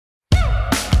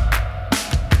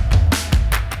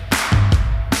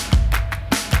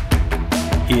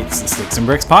It's the Sticks and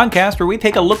Bricks podcast where we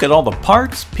take a look at all the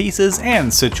parts, pieces,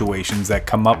 and situations that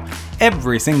come up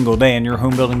every single day in your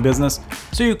home building business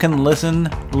so you can listen,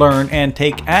 learn, and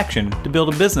take action to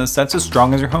build a business that's as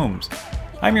strong as your home's.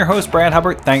 I'm your host, Brad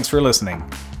Hubbard. Thanks for listening.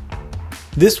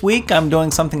 This week, I'm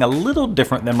doing something a little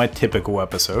different than my typical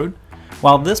episode.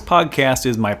 While this podcast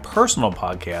is my personal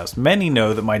podcast, many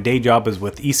know that my day job is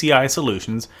with ECI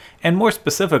Solutions, and more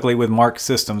specifically with Mark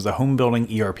Systems, the home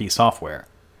building ERP software.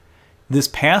 This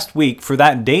past week, for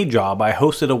that day job, I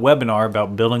hosted a webinar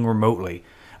about building remotely,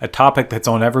 a topic that's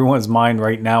on everyone's mind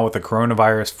right now with the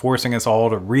coronavirus forcing us all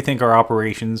to rethink our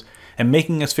operations and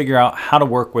making us figure out how to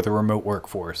work with a remote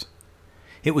workforce.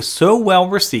 It was so well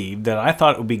received that I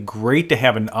thought it would be great to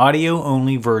have an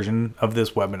audio-only version of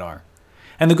this webinar.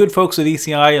 And the good folks at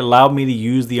ECI allowed me to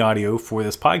use the audio for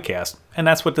this podcast, and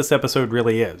that's what this episode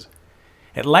really is.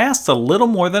 It lasts a little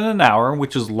more than an hour,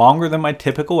 which is longer than my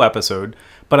typical episode,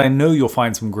 but I know you'll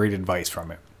find some great advice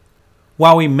from it.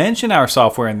 While we mention our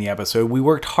software in the episode, we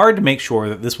worked hard to make sure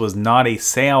that this was not a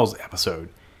sales episode.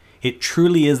 It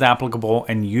truly is applicable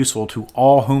and useful to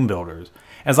all home builders,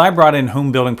 as I brought in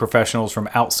home building professionals from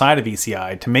outside of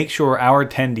ECI to make sure our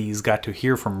attendees got to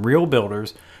hear from real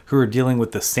builders who are dealing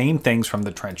with the same things from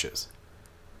the trenches.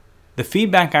 The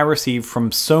feedback I received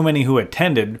from so many who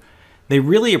attended, they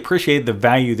really appreciated the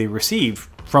value they received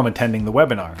from attending the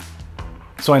webinar.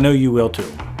 So I know you will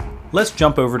too. Let's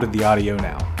jump over to the audio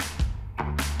now.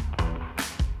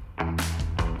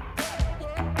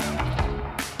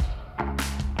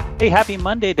 Hey, happy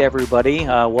Monday to everybody.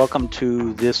 Welcome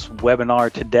to this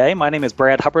webinar today. My name is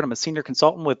Brad Hubbard. I'm a senior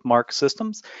consultant with Mark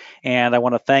Systems, and I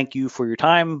want to thank you for your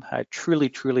time. I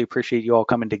truly appreciate you all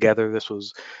coming together. This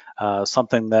was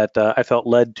something that I felt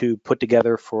led to put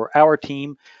together for our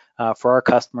team, for our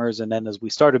customers, and then as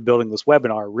we started building this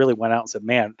webinar, I really went out and said,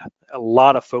 man, a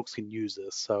lot of folks can use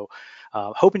this. So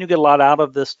hoping you get a lot out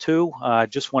of this too. I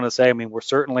just want to say, I mean, we're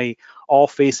certainly all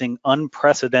facing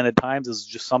unprecedented times. This is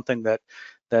just something that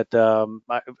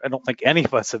I don't think any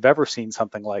of us have ever seen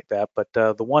something like that. But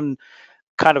the one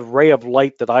kind of ray of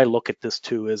light that I look at this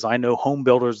too is I know home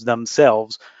builders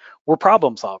themselves, we're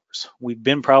problem solvers. We've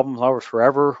been problem solvers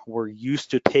forever. We're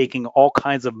used to taking all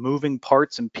kinds of moving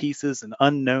parts and pieces and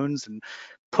unknowns and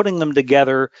putting them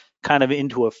together kind of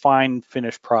into a fine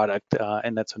finished product,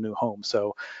 and that's a new home.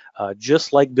 So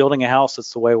just like building a house,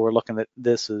 that's the way we're looking at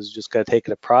this, is just got to take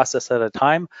it a process at a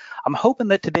time. I'm hoping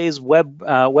that today's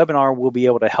webinar will be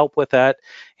able to help with that,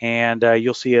 and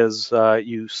you'll see as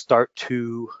you start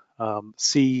to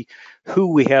see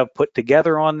who we have put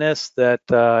together on this, that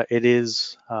it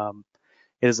is an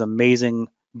amazing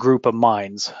group of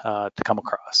minds to come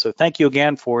across. So thank you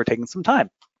again for taking some time.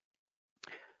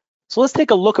 So let's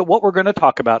take a look at what we're going to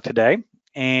talk about today.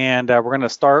 And we're going to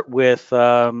start with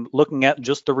looking at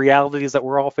just the realities that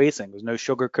we're all facing. There's no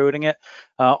sugarcoating it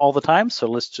all the time. So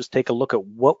let's just take a look at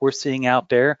what we're seeing out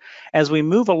there. As we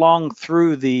move along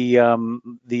through the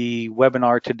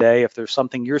webinar today, if there's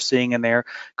something you're seeing in there,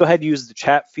 go ahead and use the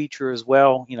chat feature as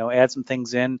well. You know, add some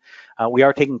things in. We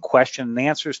are taking question and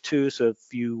answers too. So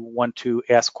if you want to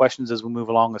ask questions as we move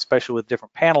along, especially with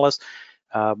different panelists,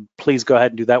 please go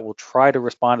ahead and do that. We'll try to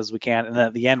respond as we can, and then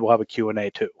at the end we'll have a Q&A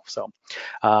too. So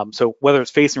whether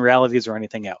it's facing realities or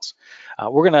anything else,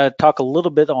 we're going to talk a little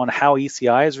bit on how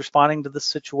ECI is responding to this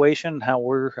situation, how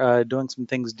we're doing some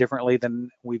things differently than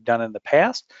we've done in the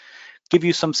past. Give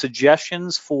you some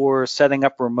suggestions for setting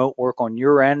up remote work on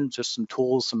your end, just some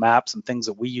tools, some apps, and things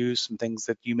that we use, some things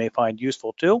that you may find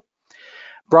useful too.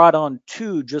 Brought on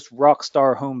two just rock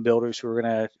star home builders who are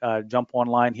going to jump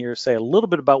online here, say a little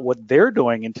bit about what they're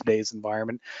doing in today's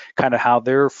environment, kind of how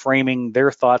they're framing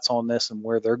their thoughts on this and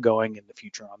where they're going in the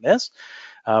future on this.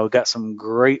 We've got some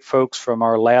great folks from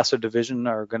our LASSO division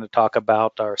are going to talk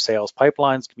about our sales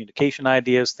pipelines, communication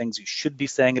ideas, things you should be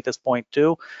saying at this point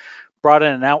too. Brought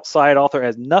in an outside author,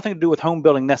 has nothing to do with home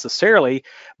building necessarily,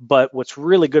 but what's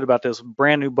really good about this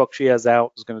brand new book she has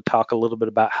out is going to talk a little bit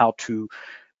about how to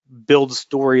build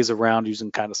stories around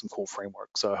using kind of some cool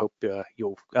frameworks. So I hope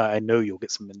I know you'll get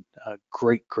some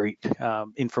great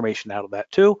information out of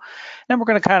that too. And we're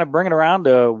going to kind of bring it around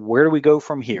to where do we go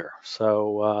from here.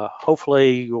 So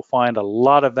hopefully you'll find a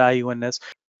lot of value in this.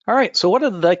 All right, so what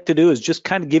I'd like to do is just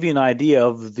kind of give you an idea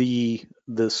of the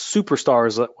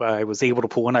superstars that I was able to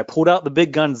pull, and I pulled out the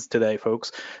big guns today,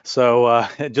 folks. So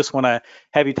I just want to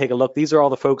have you take a look. These are all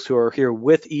the folks who are here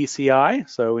with ECI.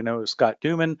 So we know Scott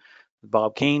Duman,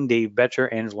 Bob Kane, Dave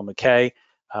Betcher, Angela McKay.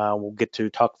 We'll get to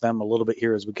talk to them a little bit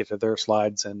here as we get to their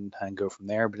slides and go from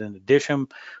there. But in addition,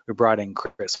 we brought in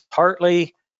Chris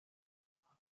Hartley,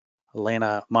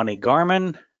 Elena Money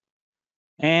Garman,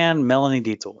 and Melanie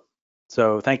Dietzel.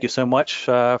 So thank you so much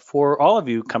for all of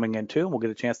you coming in too. We'll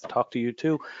get a chance to talk to you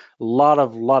too. A lot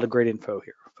of great info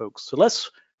here, folks. So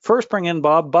let's first bring in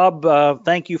Bob. Bob,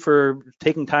 thank you for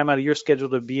taking time out of your schedule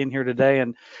to be in here today.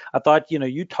 And I thought,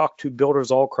 you talk to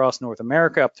builders all across North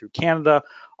America, up through Canada,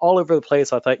 all over the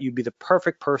place. I thought you'd be the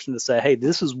perfect person to say, hey,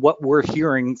 this is what we're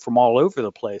hearing from all over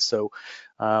the place. So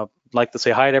I'd like to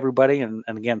say hi to everybody. And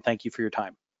again, thank you for your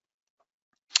time.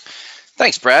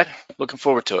 Thanks, Brad. Looking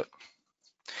forward to it.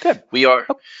 Good. We are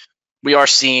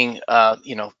seeing,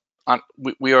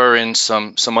 we are in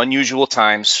some unusual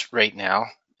times right now,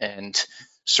 and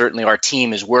certainly our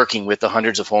team is working with the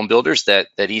hundreds of home builders that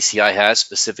ECI has,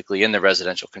 specifically in the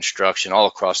residential construction all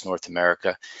across North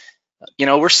America.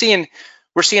 We're seeing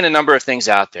a number of things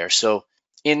out there. So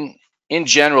in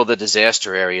general, the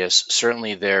disaster areas,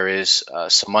 certainly there is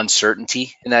some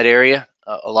uncertainty in that area.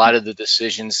 A lot of the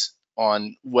decisions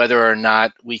on whether or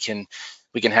not we can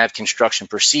have construction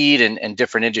proceed and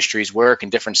different industries work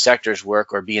and different sectors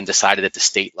work are being decided at the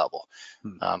state level.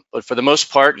 But for the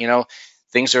most part,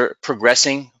 things are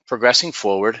progressing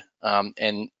forward.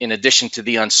 And in addition to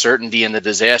the uncertainty in the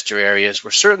disaster areas,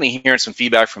 we're certainly hearing some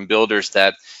feedback from builders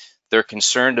that they're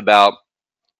concerned about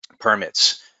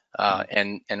permits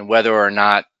and whether or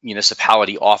not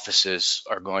municipality offices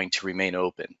are going to remain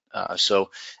open.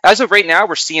 So as of right now,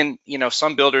 we're seeing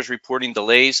some builders reporting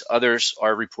delays, others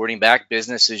are reporting back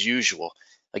business as usual.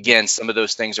 Again, some of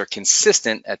those things are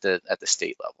consistent at the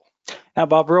state level. Now,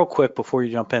 Bob, real quick before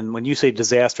you jump in, when you say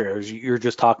disaster areas, you're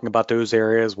just talking about those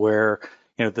areas where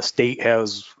the state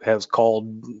has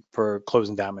called for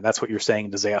closing down, and that's what you're saying,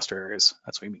 disaster areas.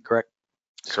 That's what you mean, correct?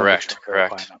 Correct.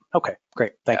 Okay,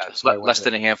 great. Thank you. Less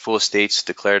than a handful of states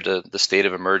declared the state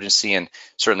of emergency, and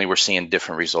certainly we're seeing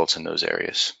different results in those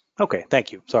areas. Okay,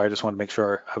 thank you. Sorry, I just wanted to make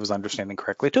sure I was understanding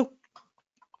correctly too.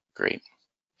 Great.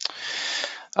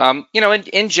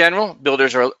 In general,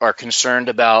 builders are concerned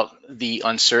about the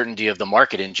uncertainty of the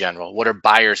market in general. What are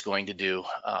buyers going to do?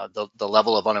 The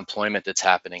level of unemployment that's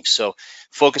happening. So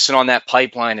focusing on that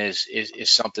pipeline is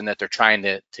something that they're trying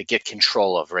to get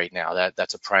control of right now.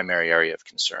 That's a primary area of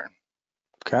concern.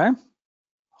 Okay.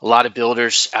 A lot of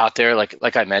builders out there,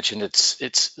 like I mentioned,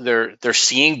 they're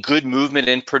seeing good movement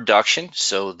in production.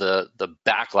 So the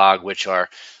backlog, which are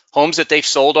homes that they've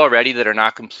sold already that are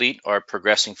not complete, are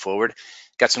progressing forward.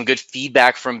 Got some good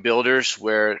feedback from builders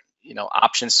where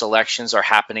option selections are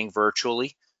happening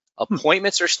virtually.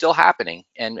 Appointments are still happening,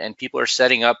 and people are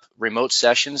setting up remote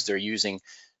sessions. They're using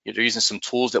some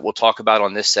tools that we'll talk about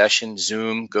on this session,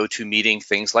 Zoom, GoToMeeting,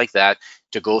 things like that,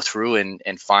 to go through and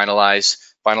finalize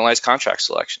contract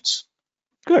selections.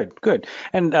 Good.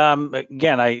 And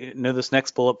again, I know this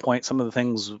next bullet point, some of the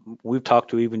things we've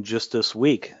talked to even just this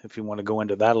week, if you want to go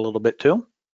into that a little bit too.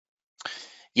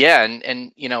 Yeah,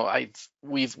 and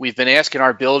we've been asking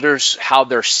our builders how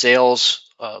their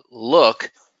sales look,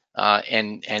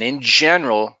 and in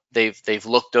general they've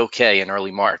looked okay in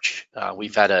early March.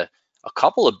 We've had a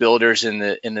couple of builders in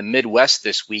the Midwest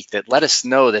this week that let us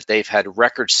know that they've had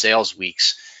record sales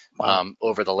weeks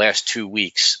over the last 2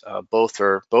 weeks. Both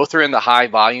are in the high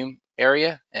volume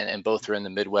area, and both are in the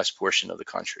Midwest portion of the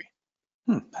country.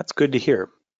 That's good to hear.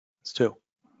 That's too.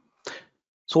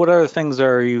 So what other things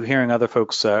are you hearing other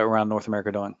folks around North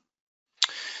America doing?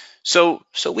 So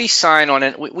we sign on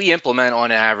it. We implement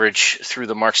on average through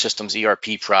the Mark Systems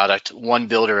ERP product, one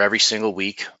builder every single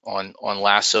week. On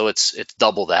Lasso, it's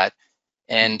double that.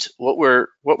 And what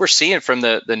we're seeing from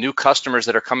the new customers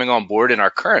that are coming on board in our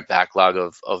current backlog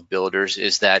of builders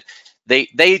is that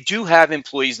they do have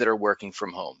employees that are working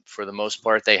from home. For the most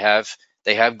part, they have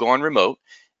gone remote.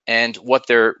 And what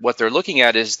they're looking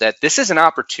at is that this is an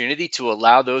opportunity to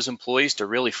allow those employees to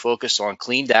really focus on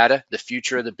clean data, the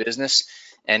future of the business,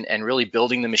 and really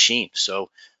building the machine. So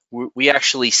we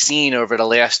actually seen over the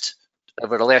last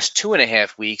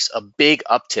 2.5 weeks a big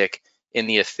uptick in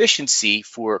the efficiency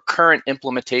for current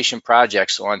implementation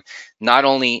projects on not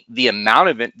only the amount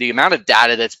of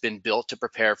data that's been built to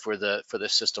prepare for the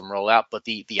system rollout, but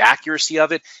the accuracy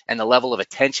of it and the level of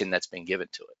attention that's been given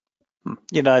to it.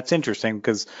 It's interesting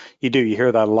because you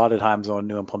hear that a lot of times on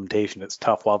new implementation. It's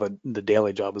tough while the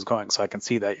daily job is going. So I can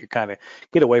see that you kind of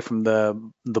get away from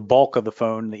the bulk of the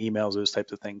phone, the emails, those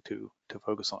types of things to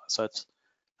focus on it. So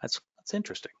that's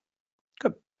interesting.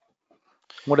 Good.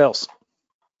 What else?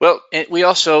 Well, we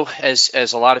also,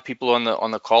 as a lot of people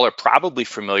on the call are probably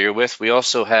familiar with, we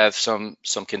also have some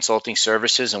consulting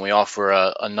services, and we offer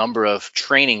a number of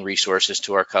training resources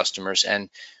to our customers. And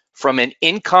from an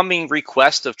incoming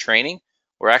request of training,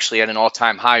 we're actually at an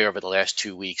all-time high over the last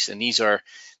 2 weeks. And these are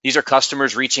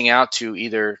customers reaching out to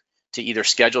either to either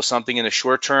schedule something in the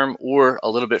short term or a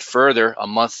little bit further, a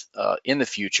month in the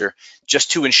future,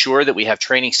 just to ensure that we have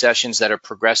training sessions that are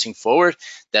progressing forward,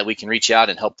 that we can reach out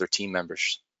and help their team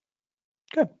members.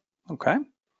 Good. Okay.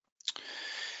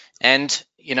 And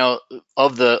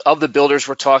of the builders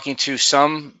we're talking to,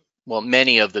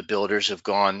 many of the builders have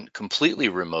gone completely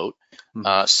remote.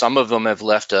 Some of them have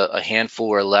left a handful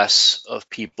or less of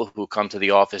people who come to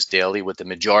the office daily, with the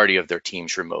majority of their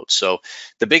teams remote. So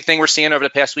the big thing we're seeing over the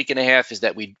past week and a half is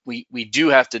that we do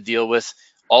have to deal with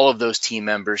all of those team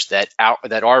members that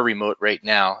are remote right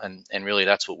now, and really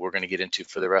that's what we're going to get into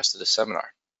for the rest of the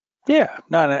seminar. Yeah,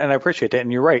 no, and I appreciate that.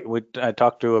 And you're right. I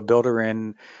talked to a builder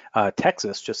in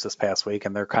Texas just this past week,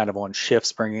 and they're kind of on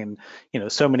shifts, bringing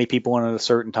so many people in at a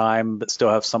certain time, but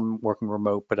still have some working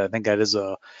remote. But I think that is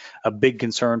a big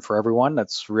concern for everyone.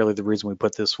 That's really the reason we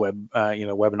put this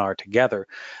webinar together.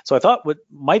 So I thought what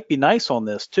might be nice on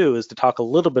this too is to talk a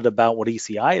little bit about what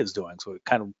ECI is doing. So it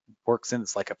kind of works in.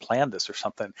 It's like I planned this or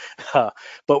something. But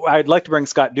I'd like to bring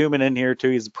Scott Duman in here too.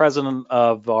 He's the president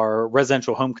of our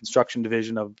residential home construction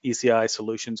division of ECI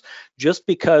Solutions, just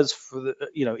because for the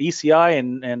ECI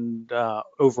and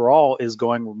overall is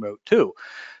going remote too.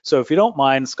 So if you don't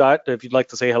mind, Scott, if you'd like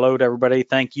to say hello to everybody,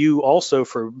 thank you also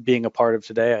for being a part of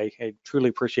today. I truly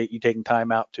appreciate you taking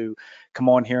time out to come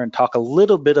on here and talk a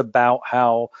little bit about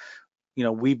how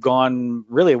we've gone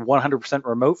really 100%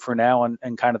 remote for now,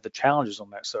 and kind of the challenges on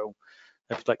that. So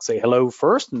if you'd like to say hello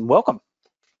first, and welcome.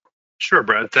 Sure,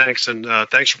 Brad. Thanks. And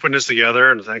thanks for putting this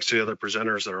together, and thanks to the other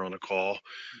presenters that are on the call,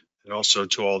 and also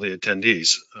to all the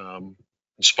attendees. In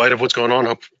spite of what's going on,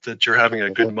 hope that you're having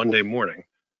a good Monday morning.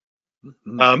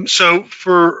 So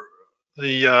for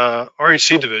the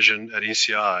REC division at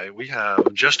ECI, we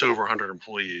have just over 100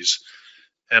 employees.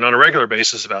 And on a regular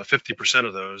basis, about 50%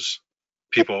 of those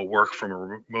people work from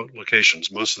remote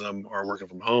locations. Most of them are working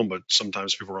from home, but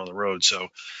sometimes people are on the road. So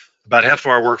about half of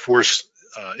our workforce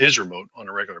is remote on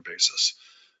a regular basis.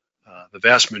 The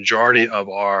vast majority of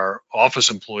our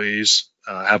office employees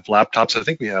have laptops. I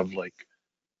think we have like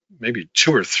maybe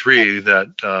 2 or 3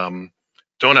 that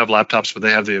don't have laptops, but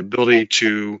they have the ability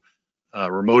to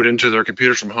remote into their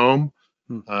computers from home.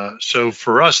 So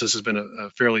for us, this has been a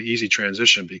fairly easy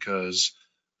transition, because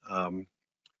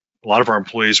a lot of our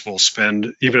employees will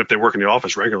spend, even if they work in the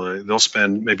office regularly, they'll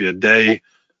spend maybe a day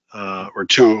or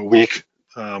 2 a week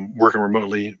working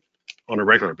remotely on a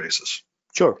regular basis.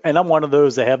 Sure. And I'm one of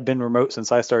those that have been remote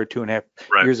since I started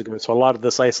 2.5 years ago. So a lot of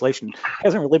this isolation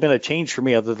hasn't really been a change for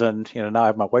me, other than, now I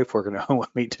have my wife working at home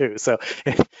with me too. So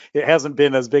it hasn't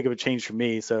been as big of a change for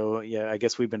me. So yeah, I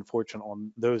guess we've been fortunate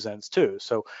on those ends too.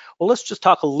 So, well, let's just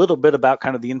talk a little bit about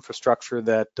kind of the infrastructure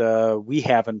that we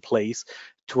have in place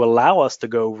to allow us to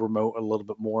go remote a little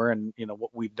bit more, and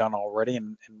what we've done already,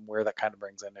 and where that kind of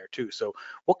brings in there too. So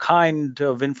what kind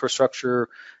of infrastructure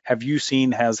have you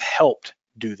seen has helped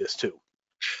do this too?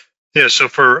 Yeah, so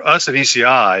for us at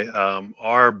ECI,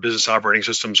 our business operating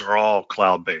systems are all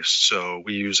cloud-based. So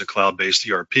we use a cloud-based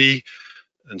ERP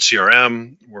and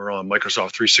CRM. We're on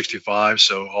Microsoft 365,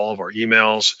 so all of our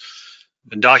emails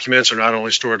and documents are not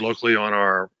only stored locally on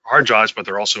our hard drives, but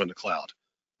they're also in the cloud.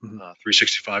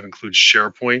 365 includes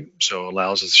SharePoint, so it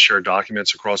allows us to share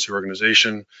documents across the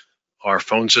organization. Our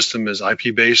phone system is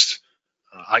IP-based.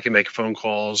 I can make phone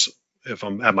calls if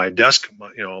I'm at my desk,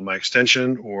 on my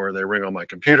extension, or they ring on my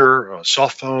computer or a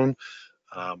soft phone.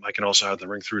 I can also have them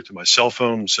ring through to my cell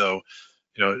phone. So,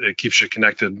 it keeps you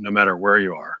connected no matter where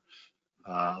you are.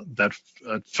 That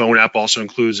phone app also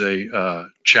includes a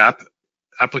chat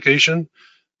application.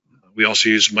 We also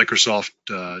use Microsoft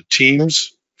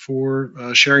Teams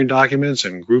for sharing documents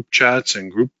and group chats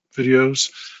and group videos.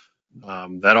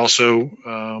 That also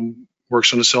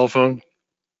works on the cell phone.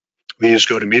 We use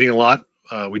GoToMeeting a lot.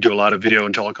 We do a lot of video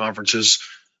and teleconferences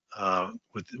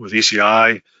with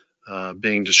ECI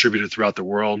being distributed throughout the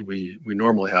world. We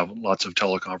normally have lots of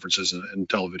teleconferences and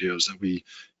televideos that we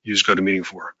use GoToMeeting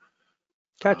for.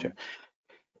 Gotcha.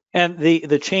 And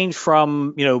the change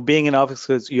from being in office,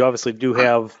 because you obviously do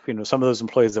have some of those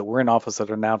employees that were in office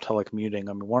that are now telecommuting.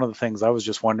 I mean, one of the things I was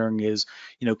just wondering is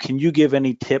can you give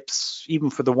any tips, even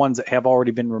for the ones that have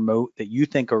already been remote, that you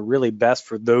think are really best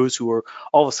for those who are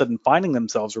all of a sudden finding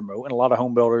themselves remote? And a lot of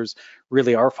home builders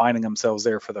really are finding themselves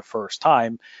there for the first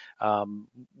time.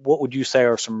 What would you say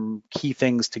are some key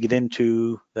things to get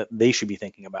into that they should be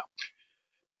thinking about?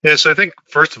 Yeah, so I think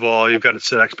first of all, you've got to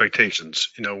set expectations.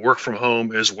 Work from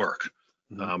home is work.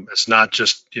 It's not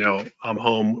just I'm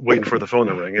home waiting for the phone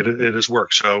to ring. It is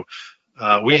work. So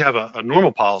we have a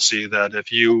normal policy that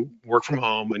if you work from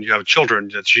home and you have children,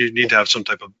 that you need to have some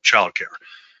type of childcare.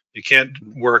 You can't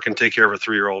work and take care of a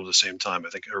 3-year-old at the same time.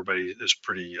 I think everybody is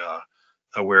pretty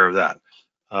aware of that.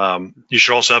 You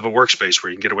should also have a workspace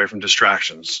where you can get away from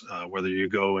distractions, whether you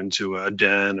go into a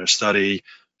den, a study,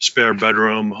 spare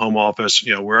bedroom, home office,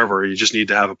 wherever. You just need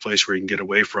to have a place where you can get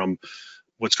away from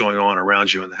what's going on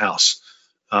around you in the house.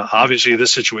 Obviously,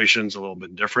 this situation is a little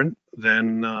bit different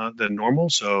than normal,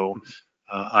 so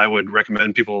I would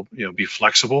recommend people, be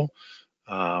flexible.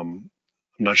 I'm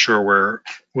not sure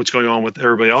what's going on with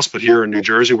everybody else, but here in New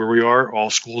Jersey, where we are, all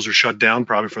schools are shut down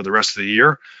probably for the rest of the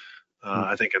year.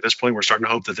 I think at this point, we're starting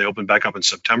to hope that they open back up in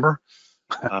September.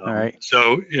 All right.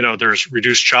 So, there's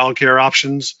reduced childcare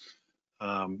options.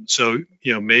 So,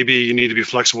 maybe you need to be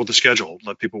flexible to schedule,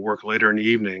 let people work later in the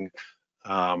evening.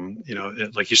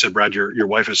 Like you said, Brad, your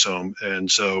wife is home.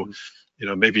 And so,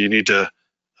 maybe you need to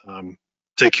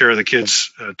take care of the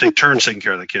kids, take turns taking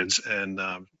care of the kids and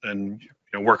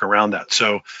work around that.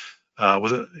 So,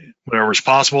 whenever it's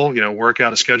possible, work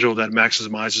out a schedule that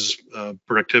maximizes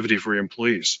productivity for your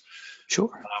employees.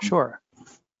 Sure.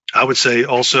 I would say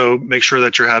also make sure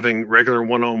that you're having regular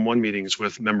one-on-one meetings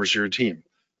with members of your team.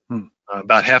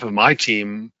 About half of my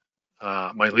team,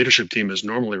 my leadership team, is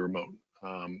normally remote.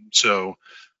 So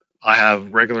I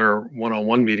have regular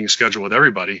one-on-one meetings scheduled with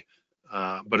everybody,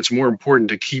 but it's more important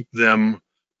to keep them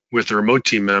with the remote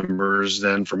team members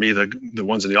than for me, the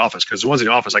ones in the office, because the ones in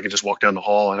the office, I can just walk down the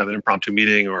hall and have an impromptu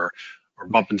meeting or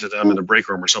bump into them in the break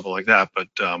room or something like that. But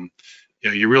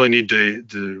you really need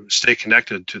to stay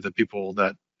connected to the people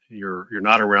that you're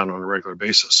not around on a regular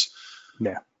basis.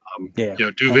 Do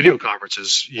video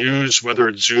conferences. Use, whether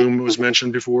it's Zoom was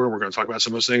mentioned before. We're going to talk about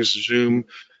some of those things. Zoom,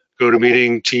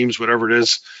 GoToMeeting, Teams, whatever it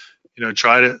is.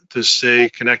 Try to stay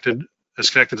connected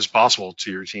as possible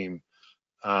to your team.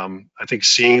 I think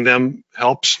seeing them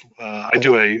helps. I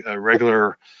do a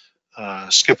regular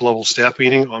skip level staff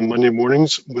meeting on Monday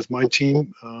mornings with my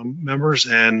team members,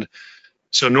 and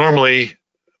so normally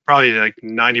probably like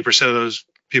 90% of those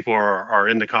people are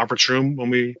in the conference room when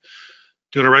we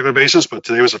do on a regular basis. But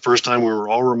today was the first time we were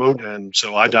all remote, and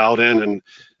so I dialed in,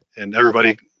 and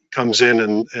everybody comes in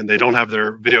and they don't have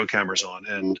their video cameras on,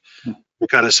 and we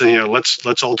kind of say,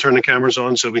 let's all turn the cameras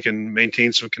on so we can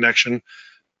maintain some connection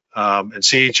and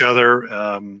see each other.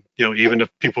 Even if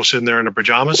people sitting there in their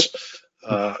pajamas,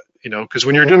 because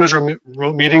when you're doing those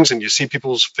remote meetings and you see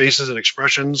people's faces and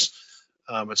expressions,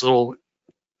 it's a little,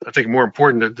 I think, more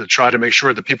important to try to make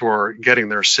sure that people are getting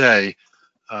their say,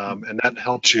 and that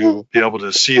helps you be able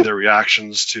to see their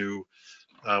reactions to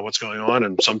what's going on.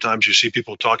 And sometimes you see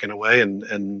people talking away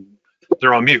and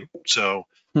they're on mute, so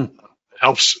it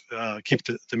helps keep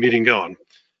the meeting going.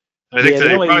 And I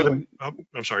think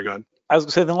I'm sorry, go ahead. I was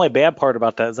going to say the only bad part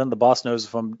about that is then the boss knows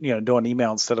if I'm doing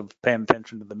email instead of paying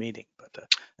attention to the meeting, but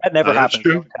that never happens.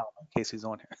 True. In case he's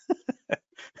on here.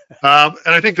 And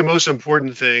I think the most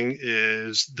important thing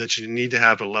is that you need to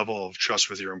have a level of trust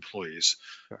with your employees.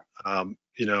 Sure.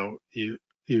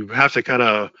 You have to kind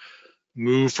of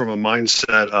move from a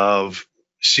mindset of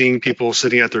seeing people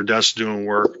sitting at their desks doing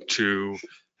work to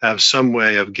have some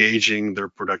way of gauging their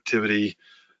productivity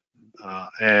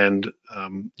and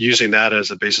using that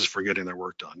as a basis for getting their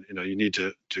work done. You need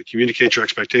to communicate your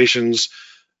expectations,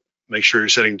 make sure you're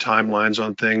setting timelines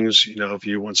on things. If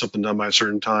you want something done by a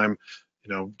certain time,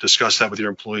 discuss that with your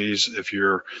employees if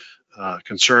you're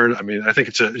concerned. I mean, I think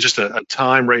it's just a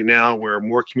time right now where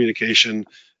more communication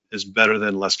is better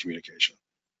than less communication.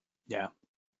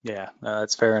 Yeah,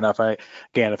 that's fair enough.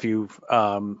 Again, if you've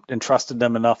entrusted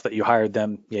them enough that you hired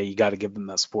them, you got to give them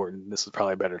that support, and this is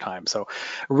probably a better time. So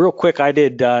real quick, I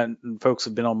did, and folks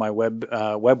have been on my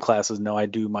web classes know I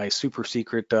do my super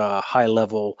secret high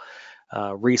level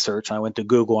research. And I went to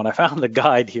Google and I found a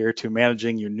guide here to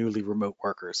managing your newly remote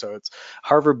workers. So it's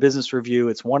Harvard Business Review.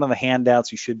 It's one of the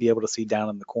handouts you should be able to see down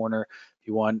in the corner if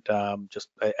you want.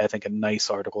 I think a nice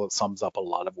article that sums up a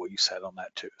lot of what you said on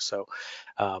that too. So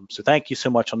thank you so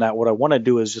much on that. What I want to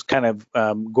do is just kind of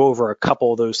go over a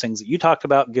couple of those things that you talked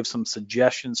about, give some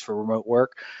suggestions for remote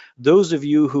work. Those of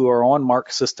you who are on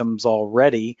Mark Systems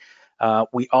already,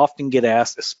 we often get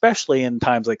asked, especially in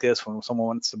times like this, when someone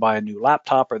wants to buy a new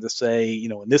laptop, or to say,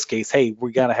 in this case, hey, we're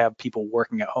going to have people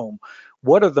working at home.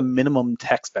 What are the minimum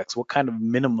tech specs? What kind of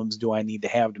minimums do I need to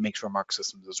have to make sure Mark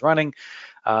Systems is running?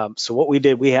 So what we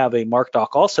did, we have a Mark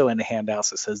doc also in the handouts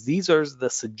that says these are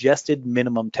the suggested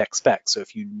minimum tech specs. So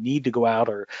if you need to go out,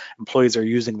 or employees are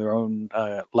using their own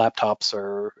laptops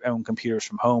or own computers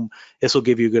from home, this will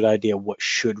give you a good idea of what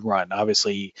should run.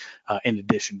 Obviously, in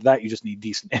addition to that, you just need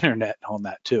decent internet on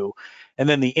that too. And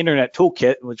then the Internet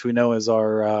Toolkit, which we know is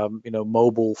our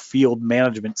mobile field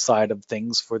management side of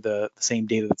things for the same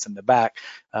data that's in the back.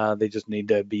 They just need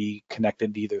to be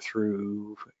connected either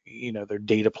through their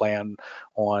data plan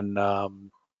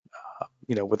on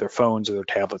with their phones or their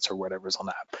tablets or whatever's on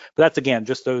that. But that's, again,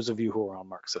 just those of you who are on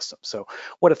Mark Systems. So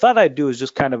what I thought I'd do is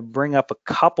just kind of bring up a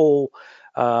couple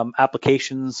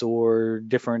applications or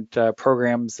different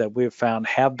programs that we've found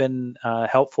have been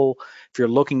helpful. If you're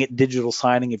looking at digital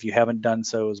signing, if you haven't done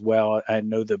so as well, I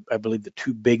believe the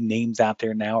two big names out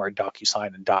there now are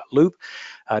DocuSign and Dotloop.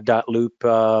 Dotloop,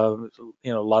 a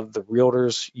lot of the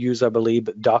realtors use, I believe,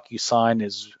 but DocuSign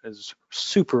is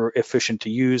super efficient to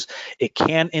use. It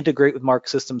can integrate with Mark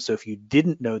Systems, so if you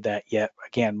didn't know that yet,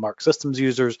 again, Mark Systems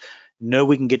users know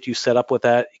we can get you set up with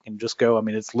that. You can just go,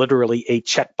 it's literally a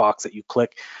checkbox that you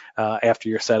click after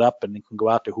you're set up, and it can go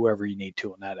out to whoever you need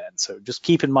to on that end. So just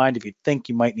keep in mind, if you think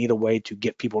you might need a way to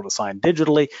get people to sign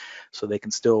digitally so they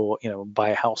can still, buy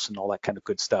a house and all that kind of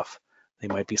good stuff, they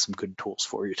might be some good tools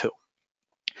for you too.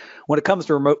 When it comes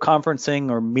to remote conferencing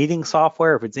or meeting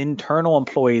software, if it's internal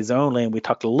employees only, and we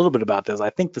talked a little bit about this, I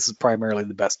think this is primarily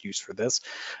the best use for this.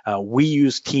 We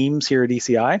use Teams here at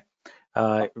ECI.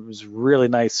 It was a really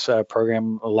nice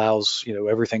program, allows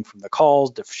everything from the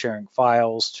calls to sharing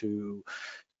files to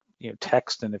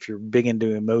text, and if you're big into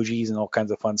emojis and all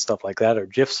kinds of fun stuff like that, or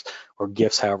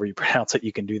GIFs, however you pronounce it,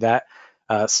 you can do that.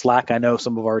 Slack, I know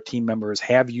some of our team members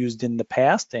have used in the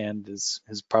past, and is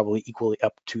probably equally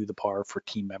up to the par for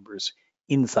team members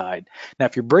inside. Now,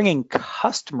 if you're bringing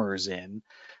customers in,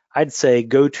 I'd say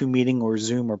GoToMeeting or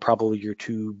Zoom are probably your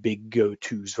two big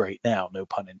go-tos right now, no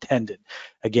pun intended.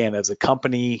 Again, as a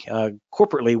company,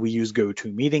 corporately, we use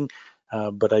GoToMeeting,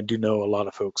 but I do know a lot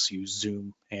of folks use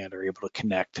Zoom and are able to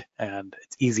connect, and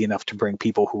it's easy enough to bring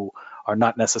people who are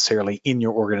not necessarily in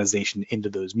your organization into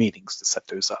those meetings to set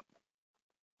those up.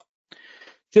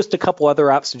 Just a couple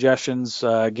other app suggestions.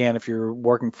 Again, if you're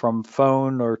working from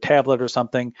phone or tablet or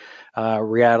something,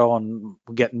 Readdle, and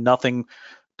get nothing.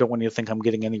 Don't want you to think I'm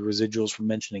getting any residuals from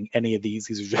mentioning any of these.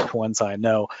 These are just ones I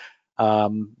know.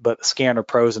 But Scanner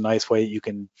Pro is a nice way you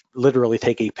can literally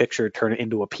take a picture, turn it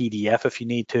into a PDF if you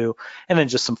need to, and then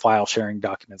just some file sharing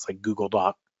documents like Google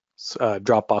Docs,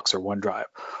 Dropbox, or OneDrive.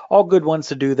 All good ones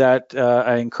to do that.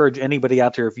 I encourage anybody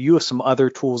out there, if you have some other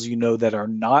tools that are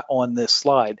not on this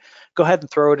slide, go ahead and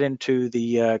throw it into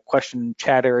the question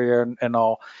chat area and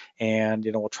all, and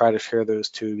we'll try to share those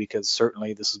too, because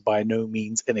certainly this is by no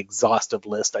means an exhaustive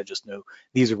list. I just know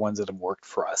these are ones that have worked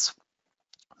for us,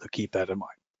 so keep that in mind.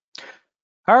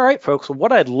 All right, folks, well,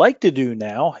 what I'd like to do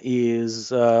now is,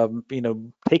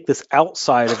 take this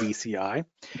outside of ECI,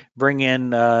 bring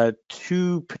in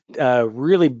two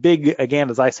really big, again,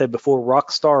 as I said before,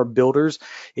 rock star builders.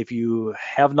 If you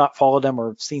have not followed them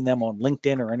or seen them on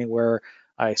LinkedIn or anywhere,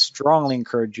 I strongly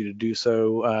encourage you to do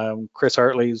so. Chris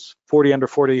Hartley's 40 Under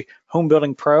 40 Home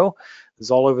Building Pro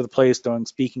is all over the place doing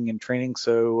speaking and training.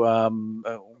 So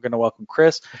we're going to welcome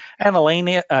Chris and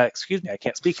Elena, I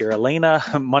can't speak here, Elena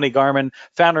Money Garman,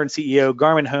 founder and CEO,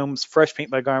 Garman Homes, Fresh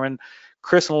Paint by Garman.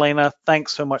 Chris and Elena,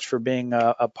 thanks so much for being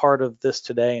a part of this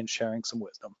today and sharing some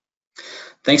wisdom.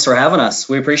 Thanks for having us.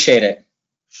 We appreciate it.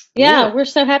 Yeah, we're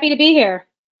so happy to be here.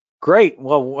 Great.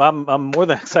 Well, I'm more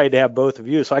than excited to have both of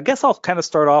you. So I guess I'll kind of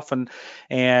start off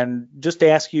and just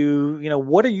ask you,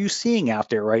 what are you seeing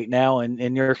out there right now? And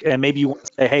maybe you want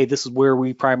to say, hey, this is where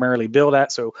we primarily build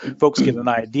at, so folks get an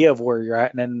idea of where you're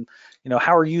at. And then,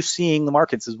 how are you seeing the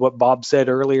markets? Is what Bob said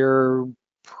earlier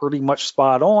pretty much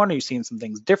spot on? Are you seeing some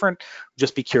things different?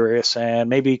 Just be curious. And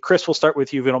maybe Chris, we'll start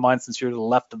with you if you don't mind, since you're to the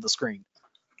left of the screen.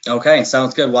 Okay,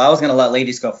 sounds good. Well, I was going to let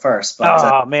ladies go first,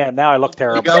 but man, now I look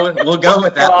terrible. We'll go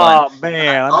with that one. Oh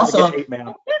man, I'm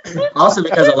also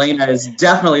because Elena is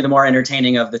definitely the more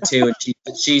entertaining of the two,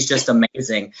 and she's just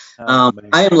amazing.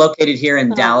 I am located here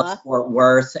in Dallas, Fort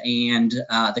Worth, and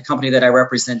the company that I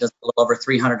represent does a little over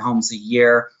 300 homes a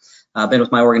year. I've been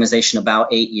with my organization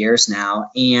about 8 years now,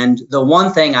 and the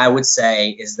one thing I would say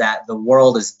is that the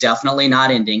world is definitely not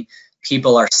ending.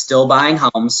 People are still buying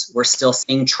homes. We're still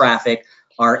seeing traffic.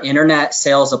 Our internet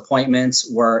sales appointments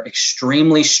were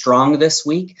extremely strong this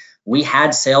week. We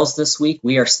had sales this week.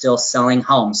 We are still selling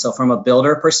homes. So from a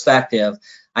builder perspective,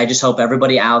 I just hope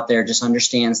everybody out there just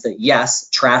understands that, yes,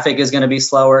 traffic is going to be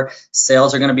slower.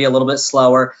 Sales are going to be a little bit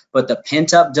slower, but the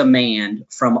pent up demand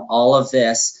from all of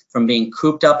this, from being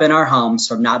cooped up in our homes,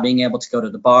 from not being able to go to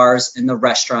the bars and the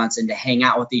restaurants and to hang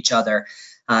out with each other,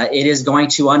 it is going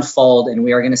to unfold, and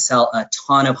we are going to sell a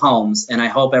ton of homes. And I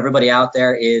hope everybody out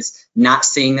there is not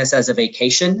seeing this as a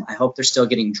vacation. I hope they're still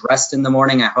getting dressed in the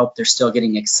morning. I hope they're still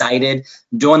getting excited,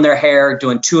 doing their hair,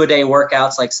 doing 2-a-day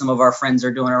workouts like some of our friends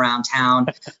are doing around town,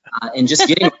 and just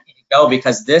getting ready to go,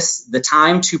 because the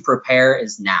time to prepare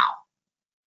is now.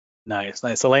 Nice,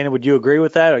 nice. Elena, would you agree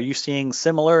with that? Are you seeing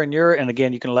similar in your, and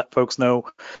again, you can let folks know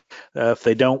if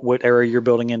they don't, what area you're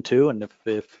building into, and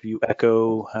if you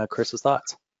echo Chris's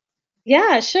thoughts.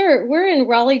 Yeah, sure. We're in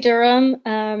Raleigh-Durham,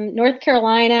 North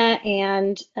Carolina,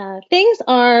 and things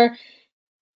are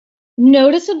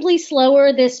noticeably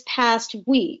slower this past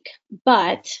week,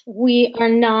 but we are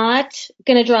not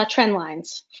going to draw trend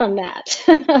lines from that.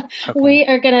 Okay. We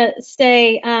are going to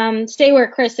stay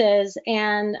where Chris is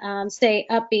and stay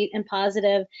upbeat and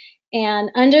positive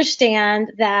and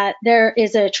understand that there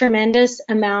is a tremendous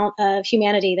amount of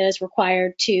humanity that is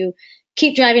required to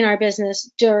keep driving our business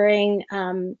during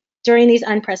these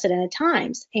unprecedented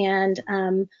times. And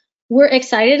we're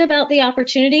excited about the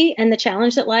opportunity and the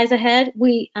challenge that lies ahead.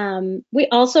 We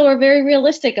also are very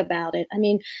realistic about it. I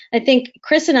mean, I think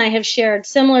Chris and I have shared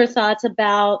similar thoughts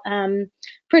about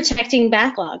protecting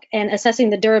backlog, and assessing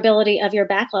the durability of your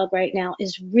backlog right now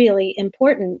is really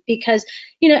important because,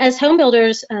 as home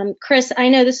builders, Chris, I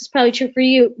know this is probably true for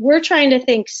you. We're trying to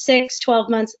think 6-12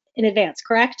 months in advance,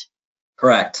 correct?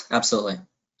 Correct. Absolutely.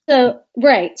 So,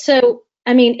 right. So,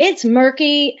 I mean, it's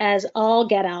murky as all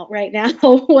get out right now,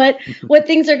 what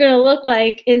things are going to look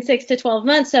like in 6 to 12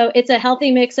 months. So it's a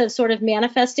healthy mix of sort of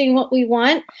manifesting what we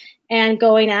want and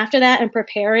going after that and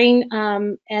preparing,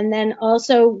 and then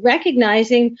also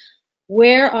recognizing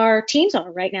where our teams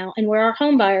are right now and where our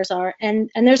home buyers are. And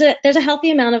there's a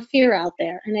healthy amount of fear out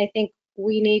there. And I think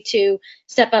we need to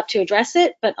step up to address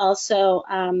it, but also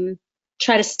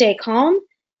try to stay calm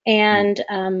and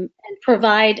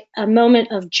provide a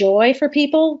moment of joy for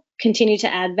people, continue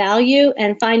to add value,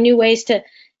 and find new ways to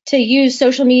use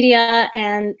social media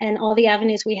and all the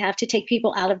avenues we have to take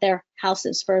people out of their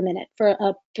houses for a minute, for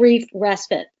a brief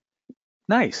respite.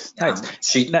 Nice,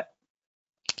 nice. Yeah,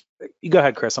 you go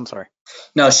ahead, Chris. I'm sorry.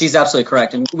 No, she's absolutely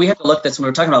correct. And we have to look at this when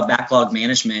we're talking about backlog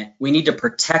management. We need to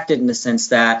protect it in the sense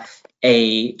that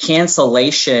a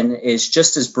cancellation is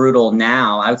just as brutal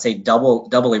now. I would say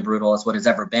doubly brutal as what has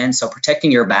ever been. So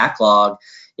protecting your backlog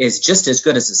is just as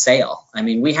good as a sale. I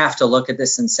mean, we have to look at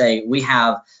this and say we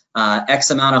have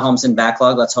X amount of homes in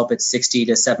backlog. Let's hope it's 60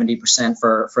 to 70%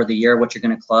 for the year, what you're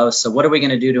going to close. So what are we going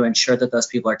to do to ensure that those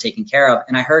people are taken care of?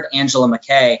 And I heard Angela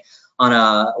McKay on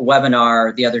a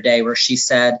webinar the other day where she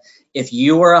said, if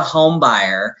you were a home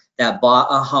buyer that bought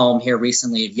a home here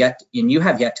recently and you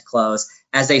have yet to close,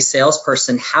 as a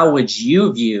salesperson, how would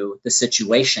you view the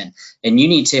situation? And you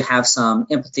need to have some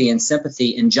empathy and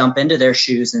sympathy and jump into their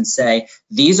shoes and say,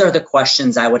 these are the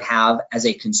questions I would have as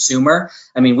a consumer.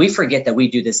 I mean, we forget that we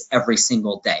do this every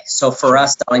single day. So for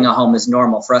us, selling a home is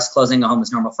normal. For us, closing a home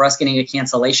is normal. For us, getting a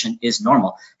cancellation is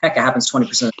normal. Heck, it happens 20% of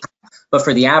the time. But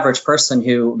for the average person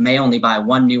who may only buy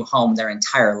one new home their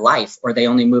entire life, or they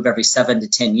only move every 7 to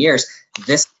 10 years,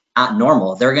 this is not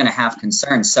normal. They're going to have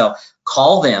concerns. So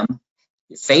call them,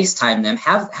 FaceTime them,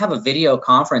 have a video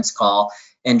conference call,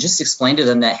 and just explain to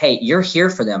them that, hey, you're here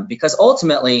for them, because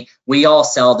ultimately we all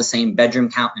sell the same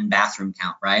bedroom count and bathroom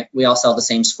count, right? We all sell the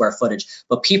same square footage,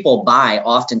 but people buy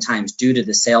oftentimes due to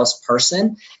the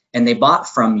salesperson, and they bought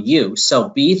from you. So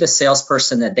be the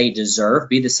salesperson that they deserve,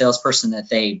 be the salesperson that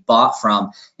they bought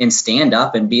from, and stand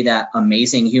up and be that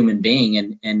amazing human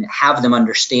being and have them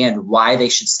understand why they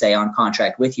should stay on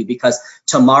contract with you, because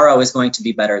tomorrow is going to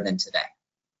be better than today.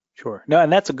 Sure. No,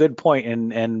 and that's a good point,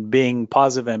 and being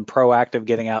positive and proactive,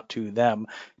 getting out to them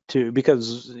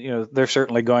because they're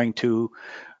certainly going to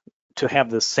have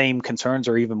the same concerns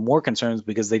or even more concerns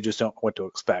because they just don't know what to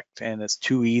expect. And it's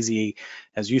too easy,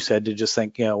 as you said, to just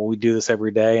think, we do this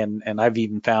every day. And I've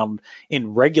even found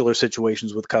in regular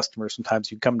situations with customers,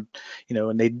 sometimes you come,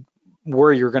 and they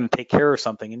worry you're going to take care of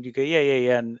something and you go,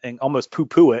 yeah, and almost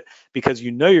poo-poo it because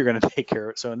you're going to take care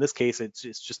of it. So in this case, it's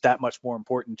just that much more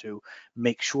important to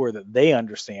make sure that they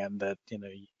understand that,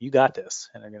 you got this,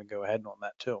 and they're going to go ahead on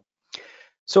that too.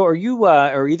 So are you,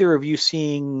 are either of you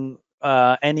seeing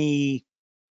any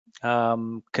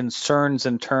concerns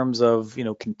in terms of,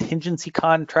 contingency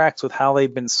contracts with how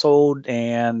they've been sold,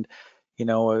 and,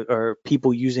 are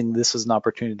people using this as an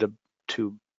opportunity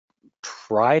to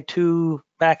try to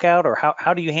back out, or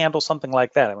how do you handle something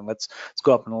like that? I mean, let's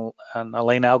go up and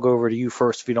Elena, I'll go over to you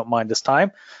first if you don't mind this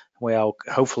time. Way I'll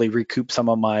hopefully recoup some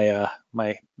of my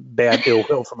my bad ill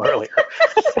will from earlier.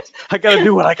 I got to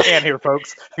do what I can here,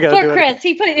 folks. Poor Chris,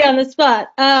 he put you on the spot.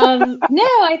 No,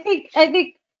 I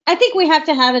think we have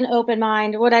to have an open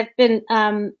mind. What I've been,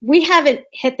 we haven't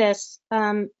hit this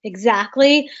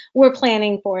exactly. We're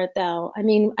planning for it though. I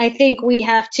mean, I think we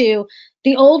have to.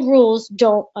 The old rules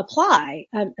don't apply.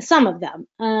 Some of them.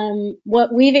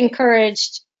 What we've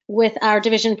encouraged with our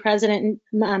division president,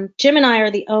 Jim and I are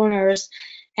the owners,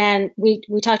 and we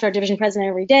talk to our division president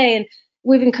every day,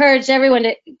 we've encouraged everyone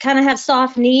to kind of have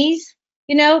soft knees,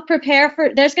 prepare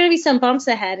for, there's going to be some bumps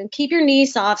ahead, and keep your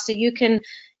knees soft so you can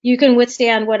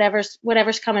withstand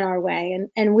whatever's coming our way.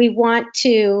 And we want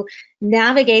to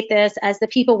navigate this as the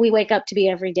people we wake up to be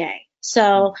every day.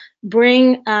 So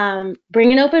bring an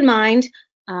open mind,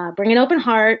 bring an open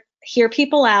heart, hear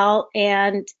people out,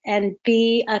 and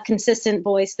be a consistent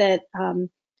voice that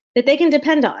they can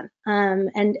depend on,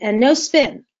 and no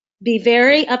spin. Be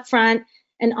very upfront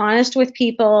and honest with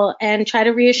people, and try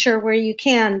to reassure where you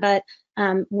can. But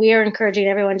we are encouraging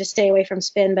everyone to stay away from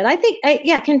spin. But I think,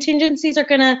 contingencies are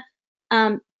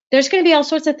there's going to be all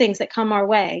sorts of things that come our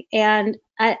way. And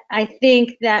I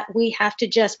think that we have to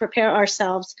just prepare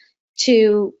ourselves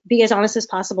to be as honest as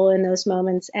possible in those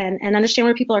moments, and understand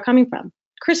where people are coming from.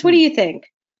 Chris, what do you think?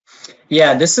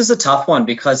 Yeah, this is a tough one,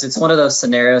 because it's one of those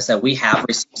scenarios that we have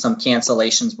received some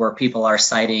cancellations where people are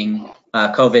citing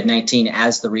COVID-19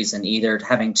 as the reason, either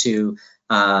having to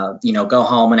go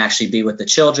home and actually be with the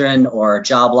children, or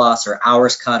job loss, or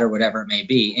hours cut, or whatever it may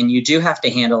be. And you do have to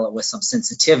handle it with some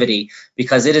sensitivity,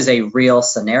 because it is a real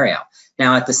scenario.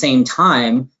 Now, at the same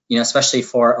time, especially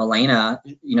for Elena,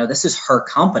 this is her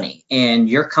company, and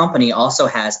your company also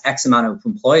has X amount of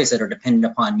employees that are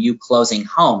dependent upon you closing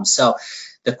homes. So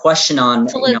the question on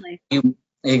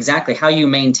exactly how you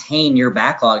maintain your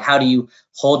backlog, how do you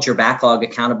hold your backlog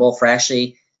accountable for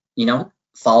actually,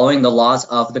 following the laws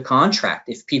of the contract?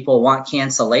 If people want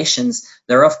cancellations,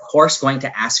 they're of course going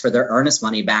to ask for their earnest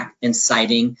money back and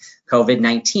citing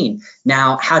COVID-19.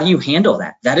 Now, how do you handle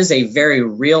that? That is a very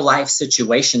real life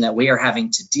situation that we are having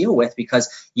to deal with,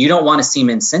 because you don't want to seem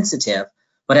insensitive,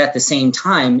 but at the same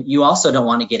time, you also don't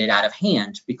want to get it out of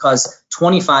hand, because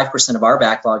 25% of our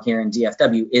backlog here in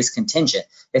DFW is contingent.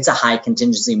 It's a high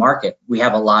contingency market. We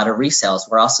have a lot of resales.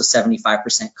 We're also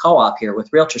 75% co-op here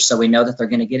with realtors, so we know that they're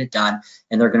going to get it done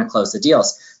and they're going to close the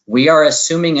deals. We are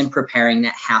assuming and preparing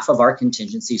that half of our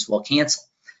contingencies will cancel.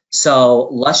 So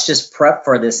let's just prep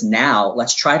for this now.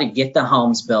 Let's try to get the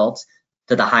homes built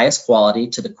to the highest quality,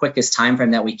 to the quickest time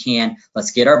frame that we can.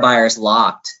 Let's get our buyers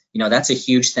locked. That's a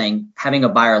huge thing. Having a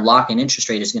buyer lock an interest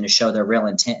rate is going to show their real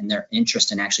intent and their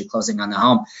interest in actually closing on the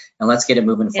home. And let's get it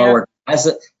moving forward. As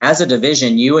a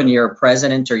division, you and your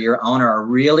president or your owner are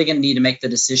really going to need to make the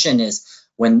decision is,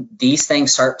 when these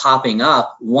things start popping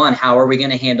up, one, how are we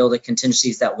going to handle the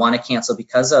contingencies that want to cancel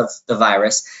because of the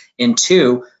virus? And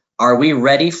two, are we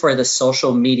ready for the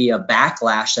social media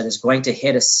backlash that is going to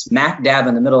hit us smack dab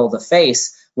in the middle of the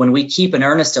face when we keep an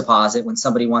earnest deposit when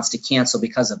somebody wants to cancel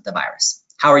because of the virus?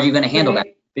 How are you going to handle that?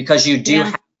 Because you do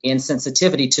have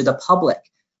insensitivity to the public.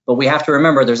 But we have to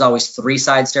remember, there's always three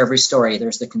sides to every story.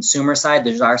 There's the consumer side,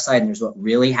 there's our side, and there's what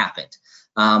really happened.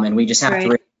 And we just have to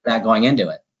remember that going into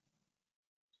it.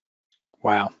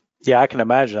 Wow. Yeah, I can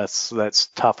imagine that's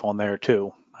tough on there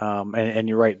too. And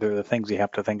you're right, there are the things you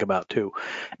have to think about too.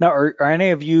 Now, are any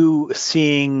of you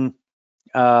seeing,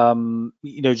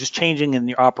 just changing in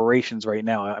your operations right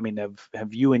now? I mean,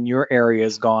 have you in your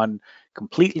areas gone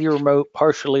completely remote,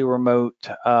 partially remote?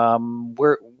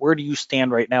 Where do you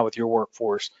stand right now with your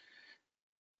workforce?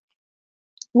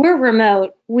 We're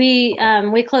remote. We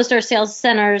closed our sales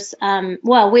centers.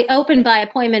 We opened by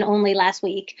appointment only last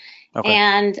week,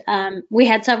 and we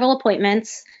had several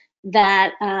appointments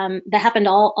that happened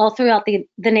all throughout the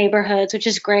neighborhoods, which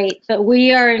is great. But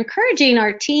we are encouraging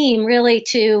our team really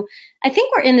to. I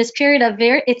think we're in this period of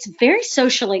it's very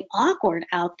socially awkward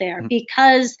out there,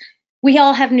 because we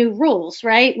all have new rules,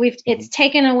 right? It's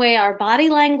taken away our body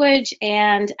language,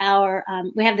 and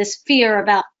we have this fear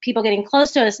about people getting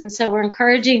close to us. And so we're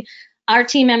encouraging our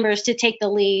team members to take the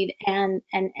lead and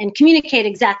communicate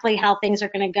exactly how things are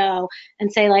going to go,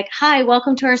 and say like, hi,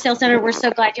 welcome to our sales center. We're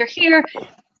so glad you're here.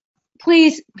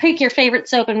 Please pick your favorite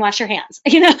soap and wash your hands.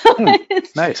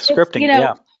 Nice scripting.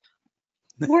 Yeah.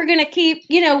 We're going to keep,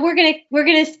 we're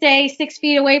going to stay 6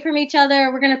 feet away from each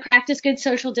other. We're going to practice good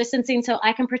social distancing so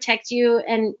I can protect you.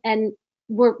 And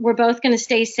we're both going to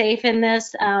stay safe in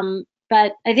this.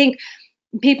 But I think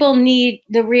people need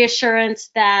the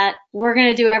reassurance that we're going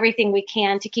to do everything we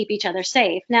can to keep each other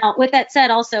safe. Now, with that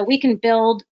said, also, we can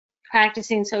build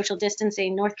practicing social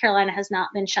distancing. North Carolina has not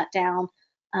been shut down.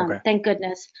 Thank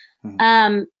goodness.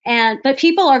 But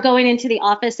people are going into the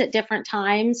office at different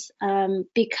times,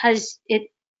 because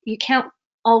you can't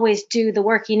always do the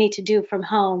work you need to do from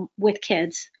home with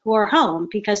kids who are home,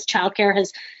 because childcare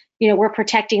has, we're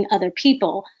protecting other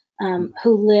people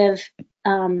who live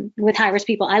with high risk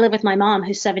people. I live with my mom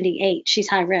who's 78. She's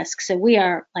high risk. So we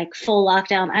are like full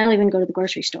lockdown. I don't even go to the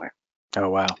grocery store. Oh,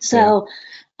 wow. So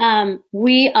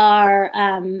we're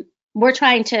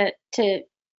trying to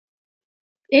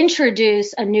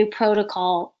introduce a new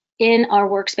protocol in our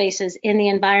workspaces, in the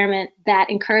environment that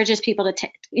encourages people to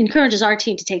encourages our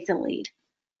team to take the lead.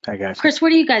 I got you. Chris,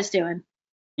 what are you guys doing?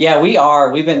 Yeah, we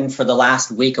are. We've been for the last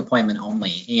week appointment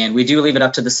only, and we do leave it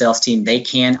up to the sales team. They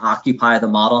can occupy the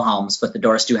model homes, but the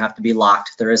doors do have to be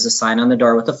locked. There is a sign on the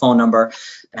door with a phone number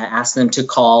that asks them to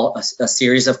call. A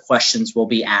series of questions will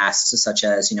be asked, such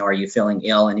as, are you feeling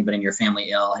ill? Anybody in your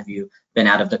family ill? Have you been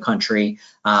out of the country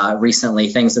recently?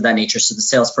 Things of that nature, so the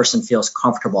salesperson feels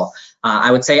comfortable. I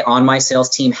would say on my sales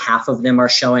team, half of them are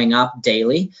showing up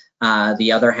daily.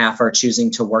 The other half are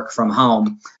choosing to work from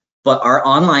home. But our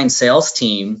online sales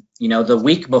team, the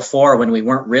week before when we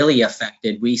weren't really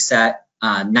affected, we set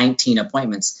 19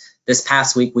 appointments. This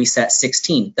past week, we set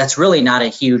 16. That's really not a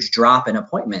huge drop in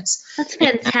appointments. That's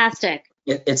fantastic.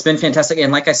 It's been fantastic.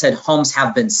 And like I said, homes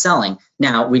have been selling.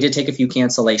 Now, we did take a few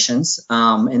cancellations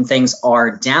and things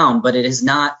are down, but it has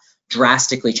not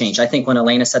drastically changed. I think when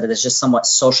Elena said it is just somewhat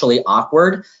socially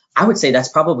awkward, I would say that's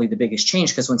probably the biggest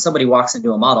change, because when somebody walks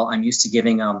into a model, I'm used to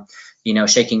giving them,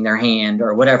 shaking their hand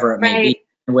or whatever it may be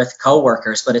with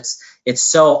coworkers, but it's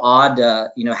so odd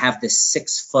to, have this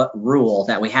 6-foot rule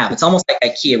that we have. It's almost like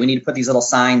IKEA. We need to put these little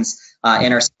signs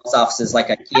in our sales offices like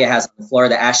IKEA has on the floor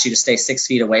that asks you to stay 6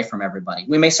 feet away from everybody.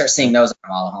 We may start seeing those in our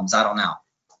model homes. I don't know.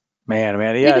 Man,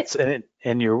 yeah,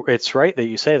 it's right that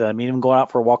you say that. I mean, even going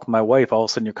out for a walk with my wife, all of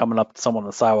a sudden you're coming up to someone on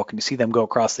the sidewalk and you see them go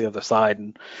across the other side,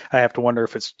 and I have to wonder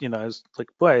if it's, it's like,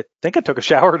 boy, I think I took a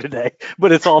shower today,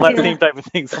 but it's all that same type of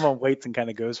thing. Someone waits and kind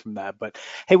of goes from that. But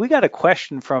hey, we got a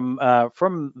question from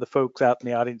the folks out in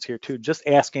the audience here too, just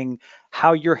asking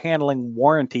how you're handling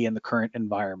warranty in the current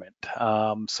environment.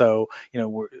 So,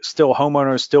 we're still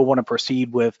homeowners still want to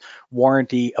proceed with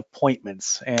warranty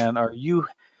appointments, and are you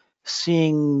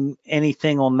seeing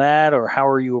anything on that, or how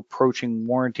are you approaching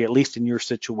warranty, at least in your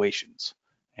situations?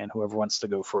 And whoever wants to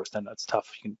go first, then that's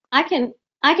tough. I can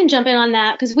jump in on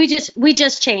that, because we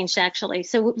just changed actually.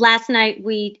 So last night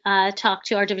we talked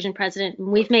to our division president, and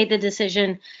we've made the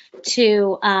decision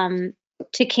to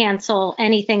cancel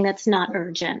anything that's not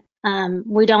urgent.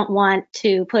 We don't want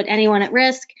to put anyone at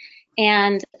risk,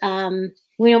 and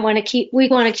we want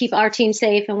to keep our team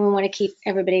safe, and we want to keep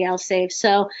everybody else safe.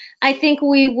 So I think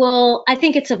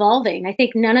it's evolving. I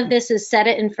think none of this is set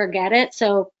it and forget it.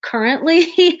 So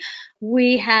currently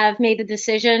we have made the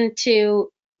decision to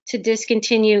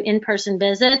discontinue in-person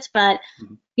visits, but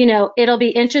it'll be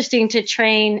interesting to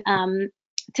train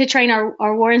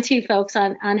our warranty folks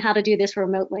on how to do this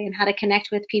remotely and how to connect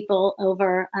with people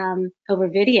over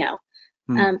video.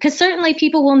 Because certainly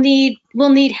people will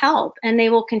need help, and they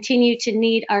will continue to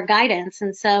need our guidance.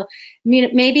 And so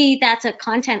maybe that's a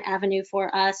content avenue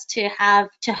for us to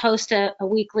host a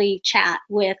weekly chat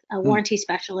with a warranty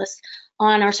specialist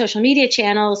on our social media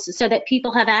channels, so that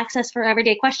people have access for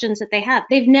everyday questions that they have.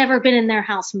 They've never been in their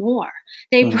house more.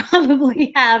 They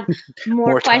probably have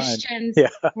more questions,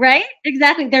 right?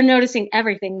 Exactly. They're noticing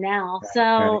everything now.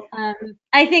 So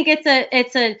I think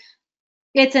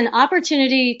it's an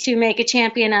opportunity to make a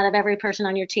champion out of every person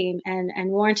on your team, and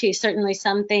warranty is certainly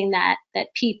something that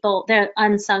people, they're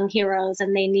unsung heroes,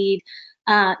 and they need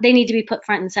to be put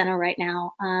front and center right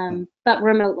now, but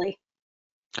remotely.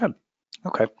 Good.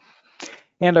 Okay.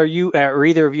 And are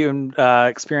either of you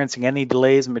experiencing any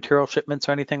delays in material shipments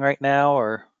or anything right now,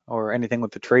 or anything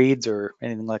with the trades or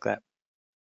anything like that?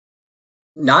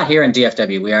 Not here in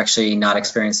DFW. We're actually not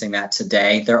experiencing that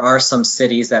today. There are some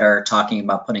cities that are talking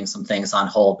about putting some things on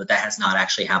hold, but that has not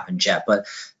actually happened yet. But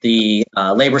the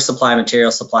labor supply,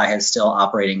 material supply is still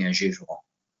operating as usual.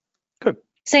 Good.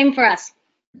 Same for us.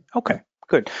 Okay,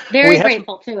 good. Very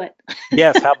grateful to it.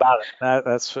 Yes, how about it?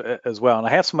 That's as well. And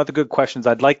I have some other good questions.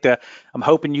 I'm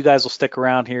hoping you guys will stick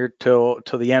around here till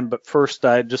the end. But first,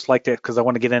 I'd just like to, because I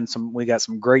want to get in we got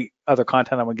some great other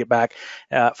content I want to get back.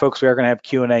 Folks, we are going to have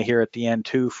Q&A here at the end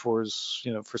too for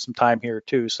some time here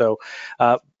too. So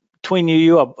between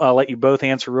I'll let you both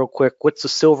answer real quick. What's the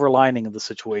silver lining of the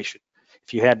situation?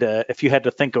 If you had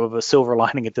to think of a silver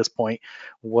lining at this point,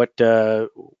 what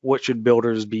should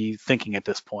builders be thinking at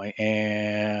this point?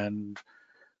 And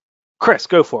Chris,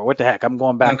 go for it. What the heck? I'm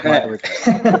going back.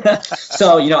 Okay.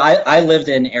 So, I lived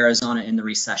in Arizona in the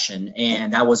recession,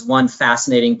 and that was one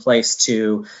fascinating place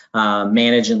to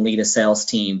manage and lead a sales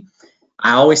team.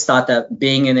 I always thought that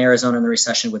being in Arizona in the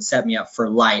recession would set me up for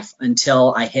life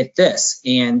until I hit this.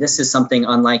 And this is something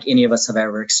unlike any of us have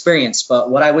ever experienced. But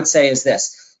what I would say is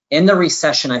this. In the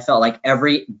recession, I felt like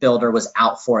every builder was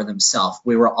out for themselves.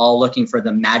 We were all looking for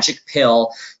the magic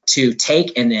pill to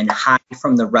take and then hide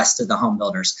from the rest of the home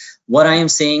builders. What I am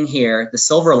seeing here, the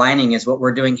silver lining is what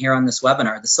we're doing here on this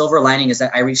webinar. The silver lining is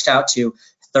that I reached out to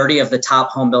 30 of the top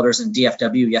home builders in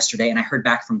DFW yesterday, and I heard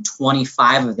back from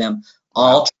 25 of them,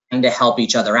 all trying to help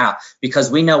each other out,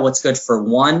 because we know what's good for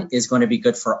one is going to be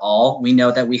good for all. We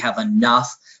know that we have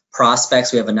enough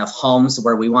prospects, we have enough homes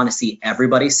where we want to see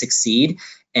everybody succeed.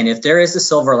 And if there is a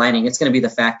silver lining, it's going to be the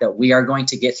fact that we are going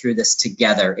to get through this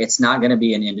together. It's not going to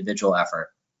be an individual effort.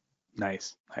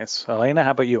 Nice. Elena,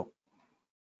 how about you?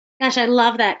 Gosh, I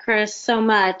love that, Chris, so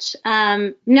much.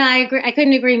 No, I agree. I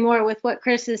couldn't agree more with what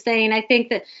Chris is saying. I think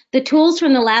that the tools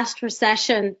from the last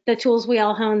recession, the tools we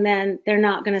all honed then, they're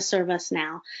not going to serve us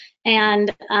now.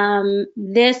 And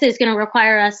this is going to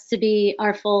require us to be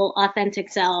our full, authentic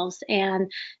selves.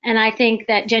 And I think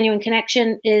that genuine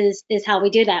connection is how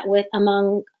we do that with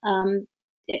among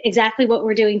exactly what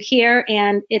we're doing here.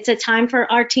 And it's a time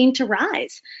for our team to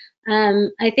rise.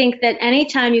 I think that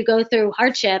anytime you go through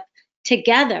hardship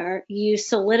together, you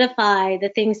solidify the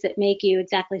things that make you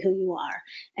exactly who you are,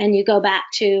 and you go back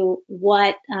to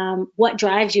what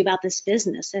drives you about this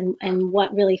business and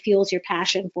what really fuels your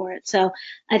passion for it. So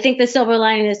I think the silver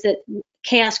lining is that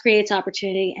chaos creates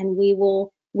opportunity, and we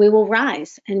will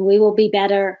rise, and we will be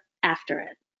better after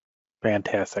it.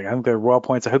 Fantastic. I think they're well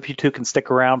points. I hope you two can stick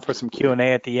around for some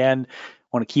Q&A at the end.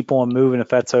 I want to keep on moving if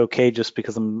that's okay, just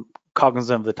because I'm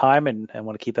cognizant of the time and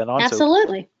want to keep that on.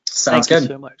 Absolutely. Sounds good. good. Thank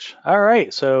you so much. All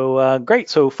right. So great.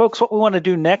 So folks, what we want to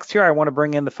do next here, I want to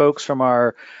bring in the folks from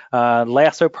our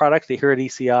Lasso product here at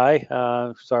ECI,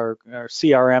 our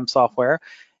CRM software.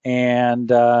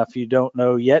 And if you don't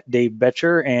know yet, Dave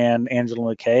Betcher and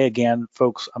Angela McKay, again,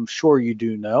 folks, I'm sure you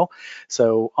do know.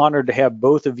 So honored to have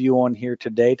both of you on here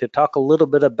today to talk a little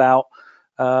bit about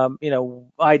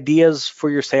ideas for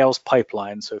your sales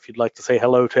pipeline. So if you'd like to say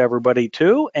hello to everybody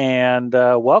too, and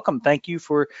welcome. Thank you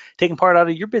for taking part out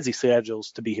of your busy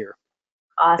schedules to be here.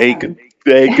 Awesome.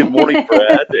 Hey, good morning,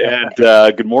 Brad,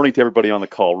 and good morning to everybody on the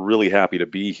call. Really happy to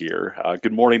be here.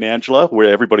 Good morning, Angela, where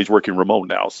everybody's working remote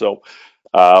now. So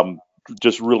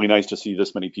just really nice to see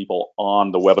this many people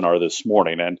on the webinar this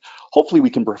morning, and hopefully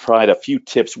we can provide a few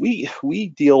tips.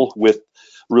 We deal with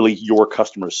really your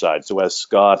customer side. So as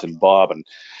Scott and Bob and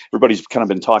everybody's kind of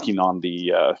been talking on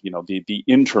the the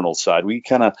internal side, we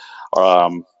kind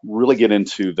of really get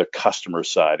into the customer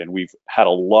side, and we've had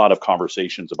a lot of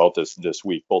conversations about this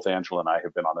week. Both Angela and I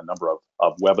have been on a number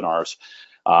of webinars,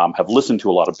 have listened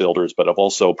to a lot of builders, but have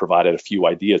also provided a few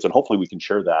ideas, and hopefully we can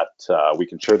share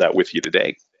that with you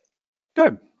today.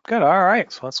 Good. All right.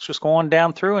 So let's just go on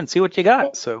down through and see what you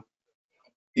got. So.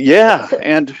 Yeah,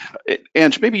 and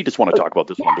maybe you just want to talk about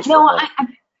this one. Just for a moment.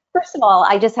 First of all,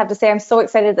 I just have to say I'm so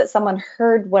excited that someone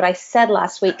heard what I said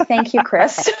last week. Thank you,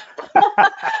 Chris.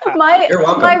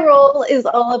 My role is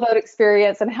all about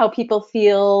experience and how people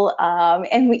feel,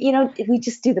 and we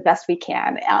just do the best we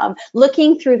can.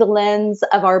 Looking through the lens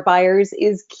of our buyers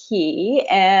is key,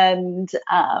 and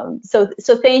so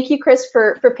thank you, Chris,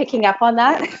 for picking up on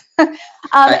that.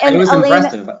 It was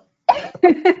impressive.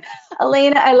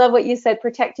 Elena, I love what you said,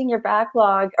 protecting your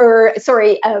backlog, Chris,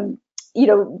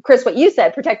 what you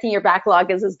said, protecting your backlog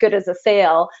is as good as a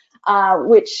sale,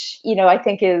 which, I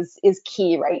think is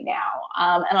key right now.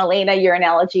 And Elena, your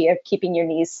analogy of keeping your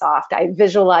knees soft, I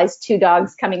visualized two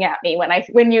dogs coming at me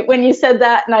when you said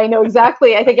that, and I know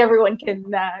exactly, I think everyone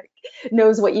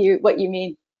knows what you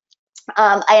mean.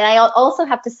 And I also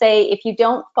have to say, if you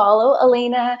don't follow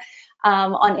Elena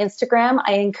on Instagram,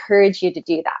 I encourage you to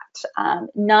do that.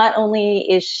 Not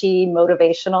only is she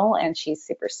motivational and she's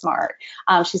super smart,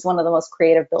 she's one of the most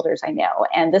creative builders I know.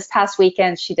 And this past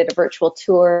weekend, she did a virtual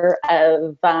tour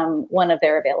of one of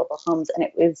their available homes, and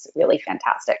it was really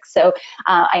fantastic. So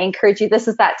I encourage you, this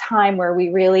is that time where we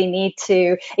really need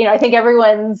to, I think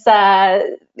everyone's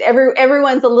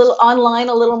everyone's a little online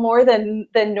a little more than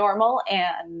normal,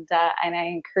 and I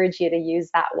encourage you to use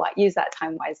that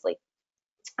time wisely.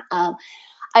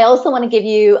 I also want to give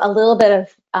you a little bit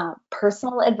of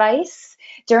personal advice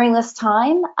during this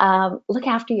time. Look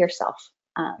after yourself.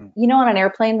 On an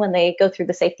airplane, when they go through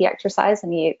the safety exercise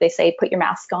and they say put your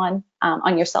mask on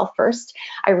yourself first,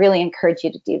 I really encourage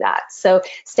you to do that. So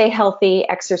stay healthy,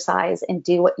 exercise, and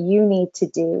do what you need to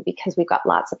do, because we've got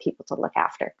lots of people to look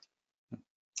after.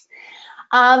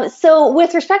 So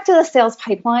with respect to the sales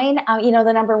pipeline,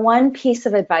 the number one piece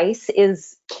of advice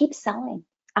is keep selling.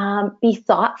 Be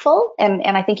thoughtful, and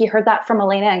I think you heard that from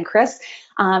Elena and Chris,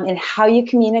 in how you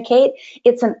communicate.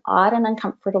 It's an odd and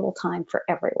uncomfortable time for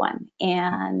everyone,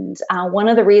 and one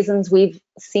of the reasons we've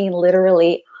seen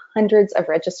literally hundreds of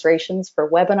registrations for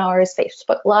webinars,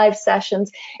 Facebook Live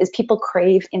sessions, is people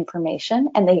crave information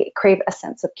and they crave a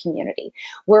sense of community.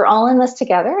 We're all in this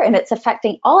together, and it's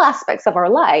affecting all aspects of our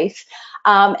life,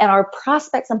 and our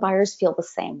prospects and buyers feel the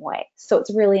same way. So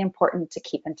it's really important to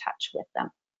keep in touch with them.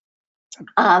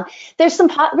 There's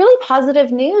some really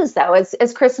positive news, though.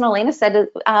 As Chris and Elena said,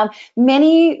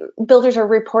 many builders are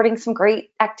reporting some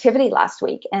great activity last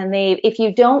week. And if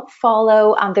you don't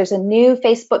follow, there's a new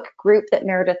Facebook group that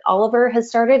Meredith Oliver has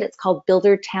started. It's called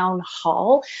Builder Town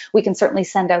Hall. We can certainly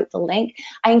send out the link.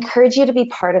 I encourage you to be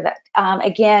part of it.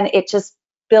 Again, it just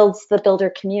builds the builder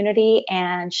community,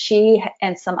 and she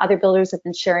and some other builders have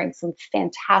been sharing some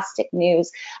fantastic news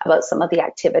about some of the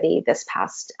activity this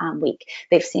past week.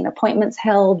 They've seen appointments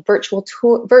held,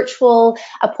 virtual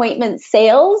appointment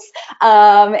sales,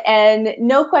 and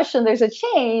no question there's a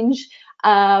change,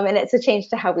 and it's a change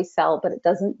to how we sell, but it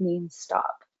doesn't mean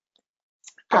stop.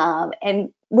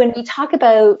 And when we talk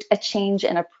about a change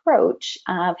in approach,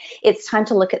 it's time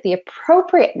to look at the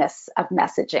appropriateness of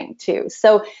messaging too.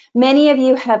 So many of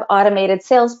you have automated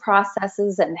sales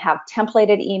processes and have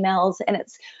templated emails, and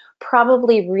it's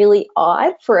probably really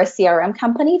odd for a CRM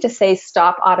company to say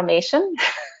stop automation.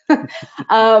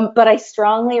 But I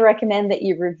strongly recommend that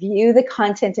you review the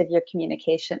content of your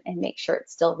communication and make sure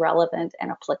it's still relevant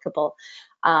and applicable.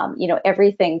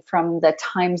 Everything from the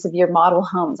times of your model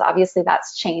homes, obviously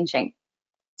that's changing.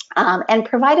 And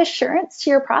provide assurance to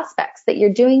your prospects that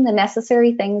you're doing the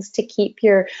necessary things to keep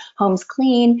your homes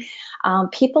clean.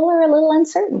 People are a little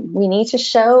uncertain. We need to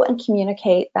show and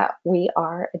communicate that we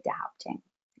are adapting.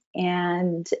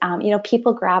 And,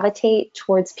 people gravitate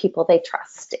towards people they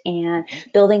trust. And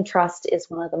building trust is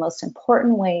one of the most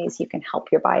important ways you can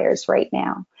help your buyers right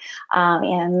now.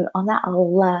 And on that,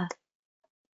 I'll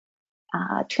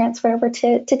transfer over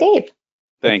to Dave.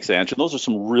 Thanks, Ange. And those are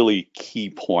some really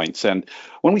key points. And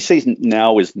when we say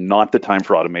now is not the time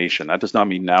for automation, that does not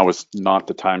mean now is not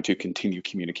the time to continue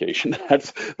communication.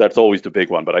 That's always the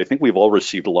big one. But I think we've all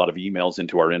received a lot of emails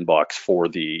into our inbox for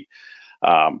the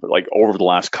over the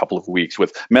last couple of weeks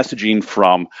with messaging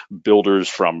from builders,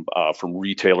 from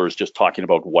retailers, just talking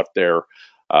about what their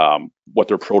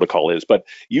protocol is. But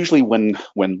usually when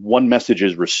one message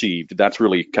is received, that's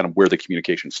really kind of where the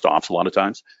communication stops a lot of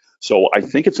times. So I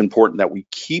think it's important that we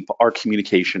keep our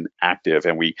communication active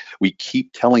and we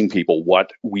keep telling people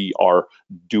what we are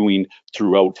doing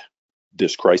throughout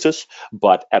this crisis.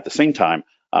 But at the same time,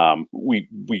 we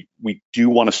do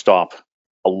want to stop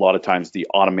a lot of times the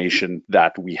automation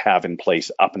that we have in place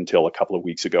up until a couple of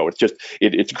weeks ago.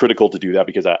 It's critical to do that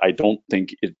because I don't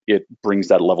think it brings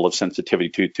that level of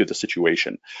sensitivity to the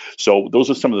situation. So those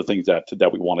are some of the things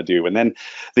that we want to do. And then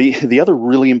the other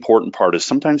really important part is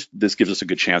sometimes this gives us a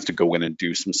good chance to go in and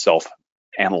do some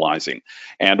self-analyzing.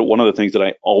 And one of the things that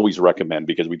I always recommend,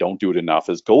 because we don't do it enough,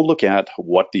 is go look at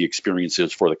what the experience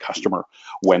is for the customer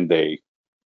when they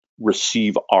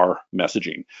receive our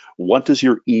messaging. What does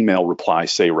your email reply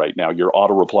say right now? Your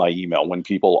auto reply email when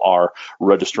people are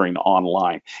registering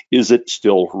online, is it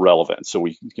still relevant? So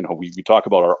we talk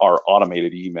about our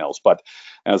automated emails, but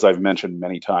as I've mentioned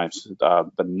many times,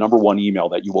 the number one email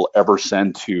that you will ever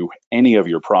send to any of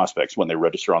your prospects when they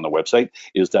register on the website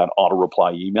is that auto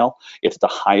reply email. It's the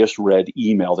highest read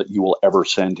email that you will ever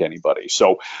send to anybody.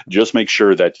 So just make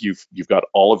sure that you've got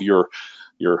all of your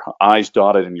I's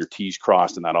dotted and your T's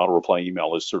crossed, and that auto reply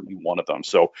email is certainly one of them.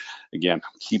 So again,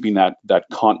 keeping that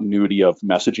continuity of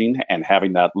messaging and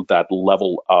having that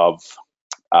level of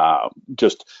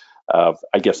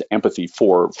empathy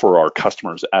for our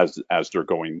customers as they're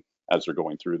going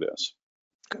through this.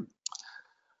 Good.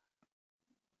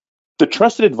 The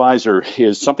trusted advisor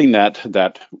is something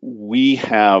that we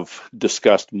have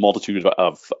discussed multitude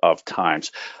of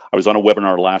times. I was on a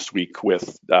webinar last week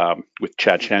with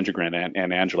Chad Chandjagran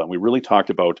and Angela, and we really talked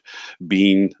about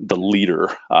being the leader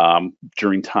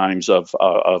during times of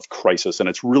crisis. And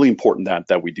it's really important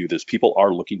that we do this. People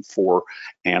are looking for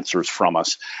answers from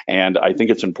us. And I think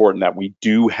it's important that we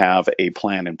do have a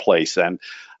plan in place. And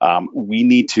we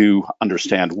need to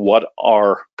understand what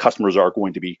our customers are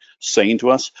going to be saying to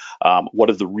us. What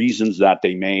are the reasons that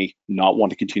they may not want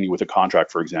to continue with a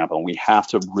contract, for example? And we have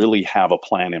to really have a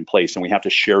plan in place, and we have to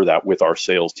share that with our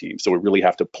sales team. So we really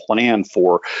have to plan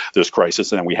for this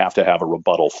crisis, and then we have to have a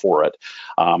rebuttal for it.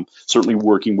 Certainly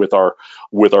working with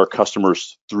our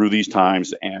customers through these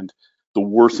times, and the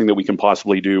worst thing that we can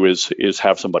possibly do is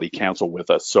have somebody cancel with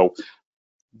us. So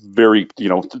very,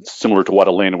 similar to what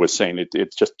Elena was saying,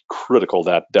 it's just critical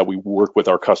that we work with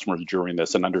our customers during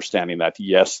this, and understanding that,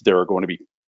 yes, there are going to be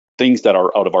things that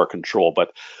are out of our control,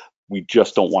 but we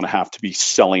just don't want to have to be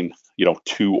selling,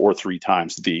 2 or 3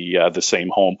 times the same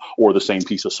home or the same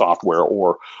piece of software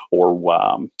or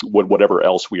whatever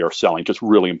else we are selling. Just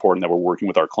really important that we're working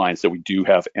with our clients, that we do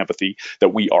have empathy, that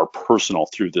we are personal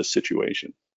through this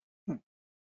situation.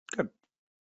 Good.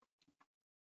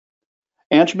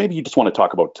 Ange, maybe you just want to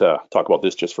talk about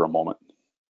this just for a moment.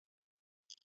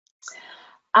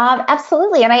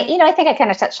 Absolutely. And I think I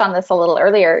kind of touched on this a little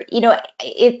earlier.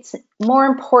 It's more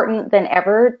important than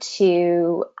ever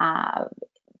to,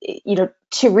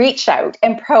 to reach out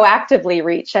and proactively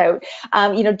reach out.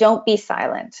 Don't be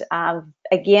silent.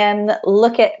 Again,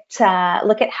 look at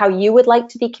how you would like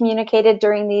to be communicated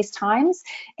during these times.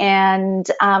 And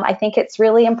I think it's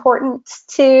really important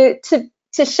to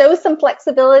show some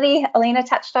flexibility. Elena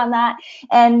touched on that,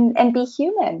 and be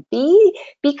human, be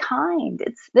kind.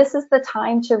 This is the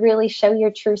time to really show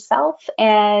your true self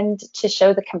and to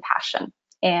show the compassion.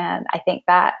 And I think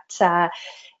that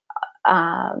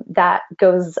that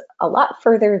goes a lot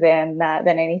further than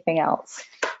anything else.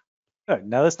 Good.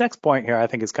 Now, this next point here, I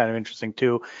think is kind of interesting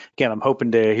too. Again, I'm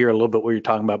hoping to hear a little bit what you're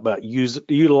talking about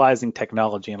utilizing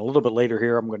technology. And a little bit later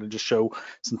here, I'm going to just show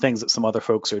some things that some other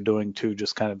folks are doing too,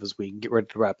 just kind of as we get ready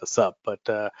to wrap this up.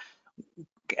 But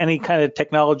any kind of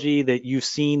technology that you've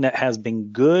seen that has been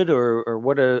good, or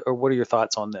what are your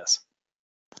thoughts on this?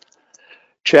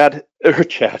 Brad,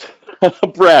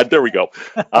 there we go.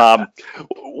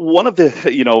 One of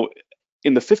the,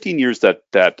 in the 15 years that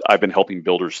I've been helping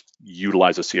builders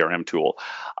utilize a CRM tool,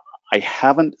 I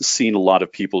haven't seen a lot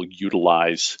of people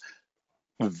utilize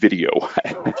video,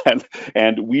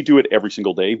 and we do it every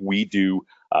single day. We do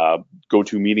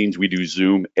GoToMeetings, we do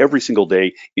Zoom every single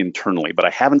day internally, but I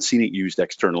haven't seen it used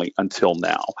externally until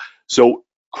now. So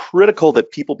critical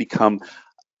that people become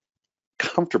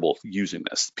comfortable using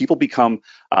this. People become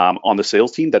on the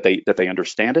sales team that they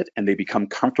understand it, and they become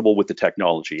comfortable with the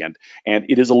technology. And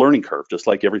it is a learning curve, just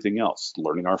like everything else.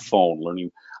 Learning our phone,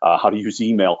 learning how to use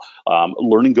email,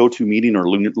 learning GoToMeeting or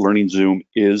learning Zoom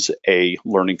is a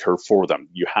learning curve for them.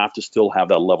 You have to still have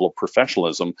that level of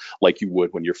professionalism like you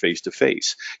would when you're face to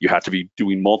face. You have to be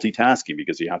doing multitasking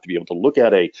because you have to be able to look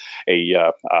at a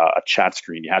chat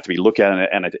screen. You have to be look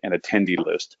at an attendee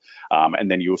list, and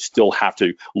then you still have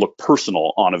to look personal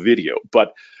on a video.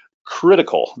 But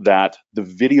critical that the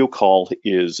video call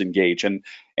is engaged.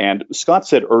 And Scott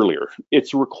said earlier,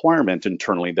 it's a requirement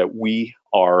internally that we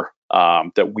are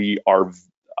on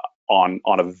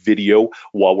a video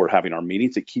while we're having our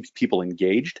meetings. It keeps people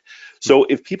engaged. So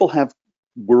if people have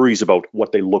worries about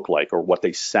what they look like or what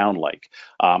they sound like,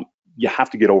 you have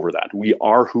to get over that. We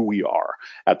are who we are.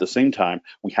 At the same time,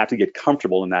 we have to get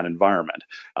comfortable in that environment.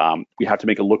 We have to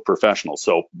make it look professional.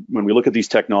 So when we look at these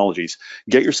technologies,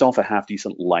 get yourself a half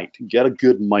decent light, get a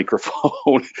good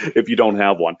microphone if you don't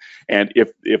have one. And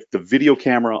if the video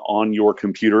camera on your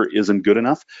computer isn't good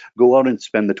enough, go out and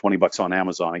spend the $20 on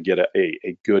Amazon and get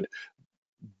a good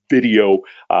video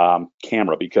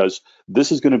camera, because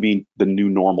this is going to be the new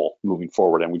normal moving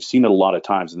forward. And we've seen it a lot of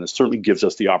times, and this certainly gives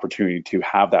us the opportunity to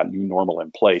have that new normal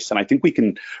in place. And I think we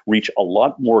can reach a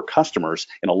lot more customers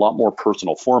in a lot more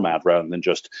personal format rather than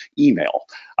just email.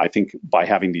 I think by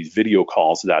having these video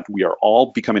calls that we are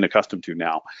all becoming accustomed to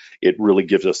now, it really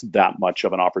gives us that much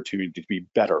of an opportunity to be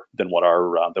better than what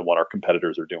our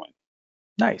competitors are doing.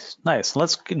 Nice.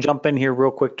 Let's jump in here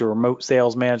real quick to remote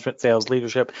sales management, sales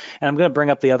leadership. And I'm going to bring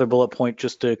up the other bullet point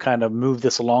just to kind of move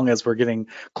this along as we're getting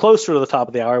closer to the top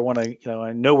of the hour. I want to,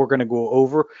 I know we're going to go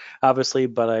over, obviously,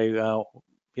 but I,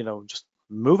 just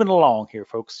moving along here,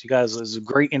 folks. You guys, this is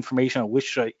great information. I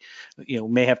wish I,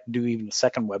 may have to do even a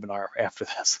second webinar after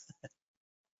this.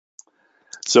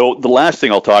 So the last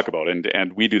thing I'll talk about,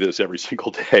 and we do this every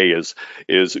single day, is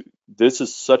this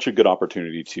is such a good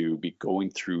opportunity to be going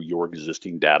through your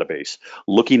existing database,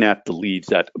 looking at the leads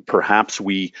that perhaps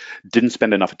we didn't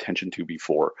spend enough attention to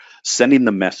before, sending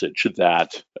the message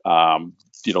that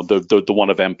the one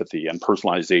of empathy and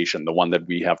personalization, the one that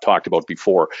we have talked about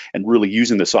before, and really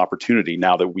using this opportunity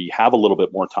now that we have a little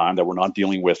bit more time, that we're not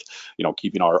dealing with,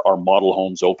 keeping our model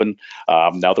homes open.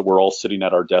 Now that we're all sitting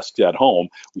at our desks at home,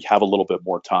 we have a little bit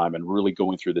more time and really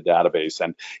going through the database,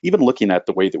 and even looking at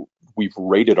the way that we've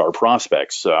rated our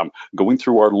prospects, going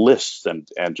through our lists and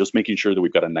just making sure that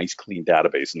we've got a nice clean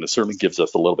database. And this certainly gives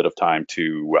us a little bit of time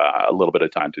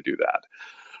to do that.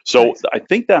 So nice. I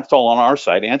think that's all on our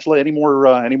side. Angela, any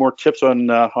more tips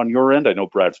on your end? I know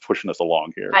Brad's pushing us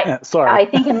along here. I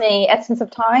think in the essence of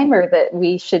time, or that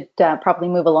we should probably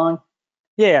move along.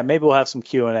 Yeah, maybe we'll have some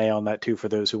Q&A on that too for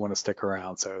those who want to stick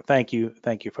around. So thank you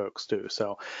folks too.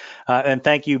 So and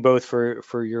thank you both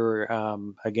for your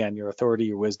again, your authority,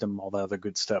 your wisdom, all the other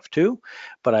good stuff too.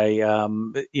 But I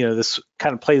this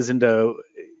kind of plays into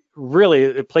really,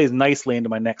 it plays nicely into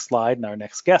my next slide and our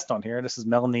next guest on here. This is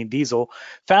Melanie Diesel,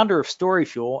 founder of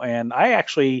StoryFuel, and I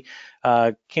actually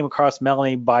came across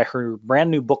Melanie by her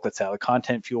brand new book that's out, the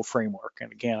Content Fuel Framework.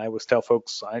 And again, I always tell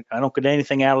folks I don't get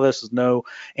anything out of this. There's no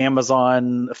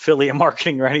Amazon affiliate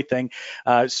marketing or anything.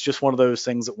 It's just one of those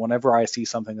things that whenever I see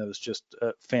something that is just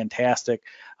fantastic,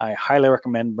 I highly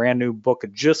recommend. Brand new book.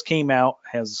 It just came out,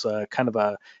 has kind of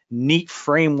a neat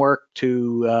framework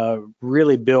to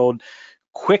really build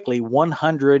quickly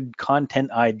 100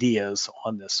 content ideas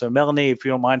on this. So Melanie, if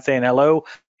you don't mind saying hello,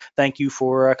 thank you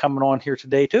for coming on here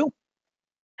today too.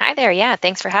 Hi there. Yeah,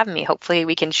 thanks for having me. Hopefully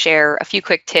we can share a few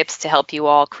quick tips to help you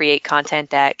all create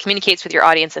content that communicates with your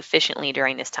audience efficiently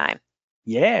during this time.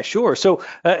 Yeah, sure. So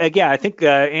again, I think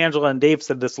Angela and Dave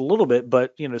said this a little bit,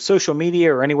 but social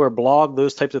media or anywhere, blog,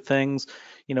 those types of things,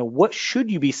 what should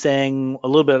you be saying a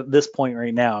little bit at this point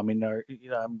right now? I mean,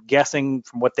 I'm guessing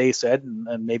from what they said,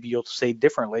 and maybe you'll say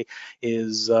differently,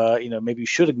 is maybe you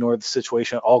should ignore the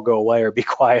situation, all go away, or be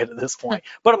quiet at this point.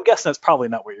 But I'm guessing that's probably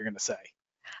not what you're going to say.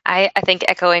 I think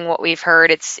echoing what we've heard,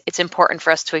 it's important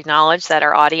for us to acknowledge that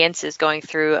our audience is going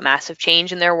through a massive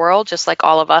change in their world, just like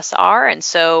all of us are. And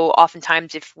so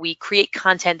oftentimes if we create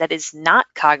content that is not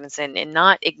cognizant and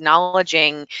not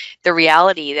acknowledging the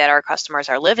reality that our customers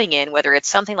are living in, whether it's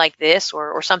something like this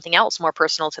or something else more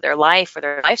personal to their life or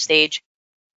their life stage,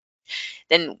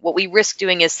 then what we risk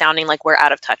doing is sounding like we're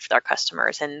out of touch with our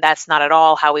customers. And that's not at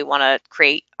all how we want to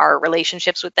create our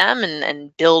relationships with them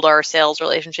and build our sales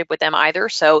relationship with them either.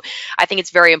 So I think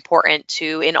it's very important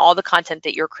to, in all the content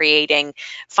that you're creating,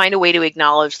 find a way to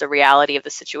acknowledge the reality of the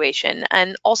situation,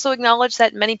 and also acknowledge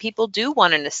that many people do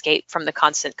want an escape from the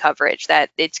constant coverage,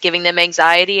 that it's giving them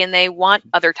anxiety and they want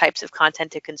other types of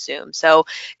content to consume. So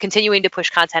continuing to push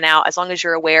content out, as long as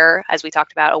you're aware, as we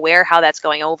talked about, aware how that's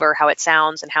going over, how it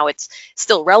sounds, and how it's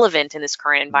still relevant in this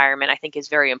current environment, I think is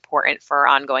very important for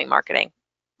ongoing marketing.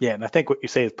 Yeah, and I think what you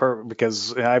say is perfect,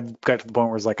 because I've got to the point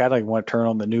where it's like I don't even want to turn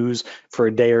on the news for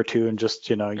a day or two and just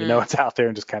it's out there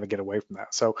and just kind of get away from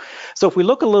that. So if we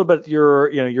look a little bit at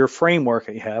your framework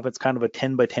that you have, it's kind of a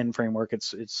 10 by 10 framework.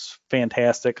 It's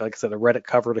fantastic. Like I said, I read it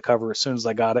cover to cover as soon as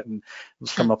I got it, and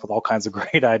was coming up with all kinds of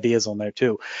great ideas on there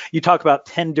too. You talk about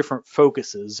 10 different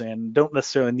focuses, and don't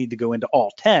necessarily need to go into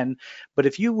all 10, but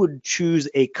if you would choose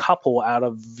a couple out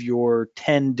of your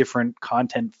 10 different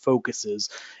content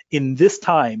focuses in this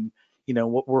time,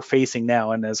 what we're facing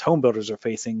now, and as home builders are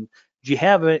facing, do you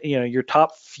have your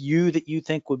top few that you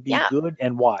think would be good,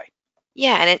 and why?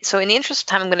 Yeah, and so in the interest of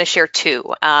time, I'm going to share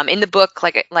two. In the book,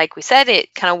 like we said,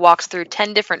 it kind of walks through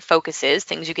 10 different focuses,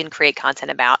 things you can create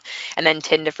content about, and then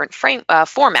 10 different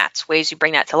formats, ways you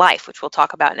bring that to life, which we'll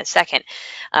talk about in a second.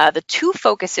 The two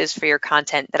focuses for your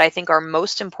content that I think are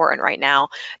most important right now,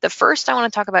 the first I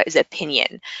want to talk about is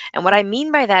opinion. And what I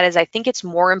mean by that is I think it's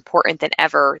more important than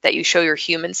ever that you show your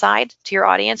human side to your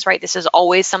audience, right? This is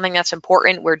always something that's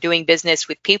important. We're doing business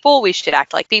with people. We should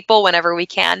act like people whenever we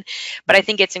can. But I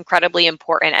think it's incredibly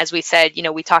important. As we said,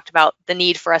 we talked about the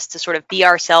need for us to sort of be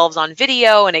ourselves on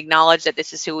video and acknowledge that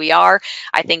this is who we are.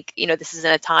 I think, this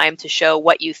isn't a time to show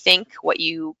what you think, what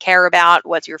you care about,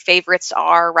 what your favorites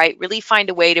are, right? Really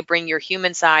find a way to bring your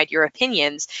human side, your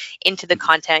opinions into the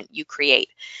content you create.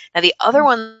 Now, the other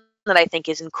one that I think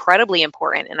is incredibly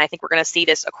important, and I think we're going to see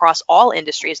this across all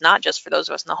industries, not just for those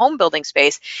of us in the home building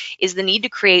space, is the need to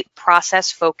create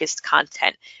process-focused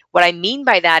content. What I mean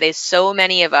by that is so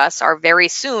many of us are very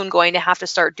soon going to have to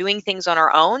start doing things on our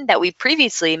own that we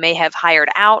previously may have hired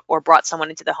out or brought someone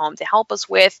into the home to help us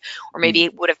with, or maybe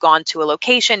it would have gone to a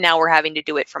location. Now we're having to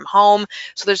do it from home.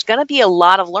 So there's going to be a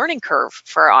lot of learning curve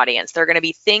for our audience. There are going to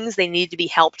be things they need to be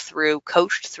helped through,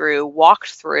 coached through,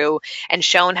 walked through, and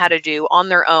shown how to do on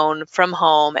their own from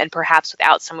home, and perhaps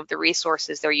without some of the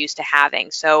resources they're used to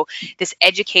having. So this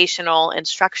educational,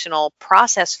 instructional,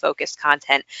 process-focused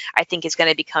content, I think, is going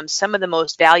to become some of the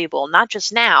most valuable, not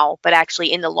just now, but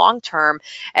actually in the long term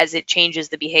as it changes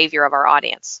the behavior of our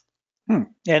audience.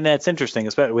 And that's interesting.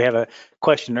 Especially, we had a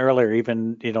question earlier,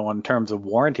 even in terms of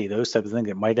warranty, those types of things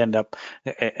that might end up.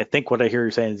 I think what I hear you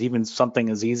saying is even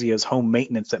something as easy as home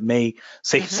maintenance that may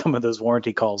save some of those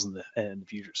warranty calls in the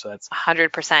future. So that's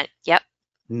 100%. Yep.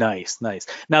 Nice.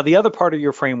 Now, the other part of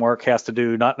your framework has to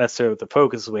do not necessarily with the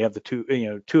focus. We have the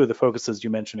two of the focuses you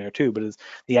mentioned there too, but is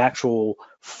the actual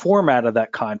format of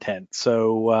that content.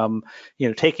 So,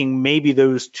 taking maybe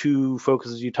those two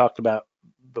focuses you talked about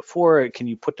before, can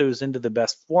you put those into the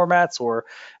best formats, or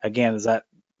again, is that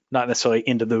not necessarily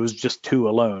into those just two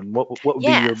alone? What would be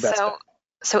your best bet?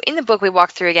 So in the book, we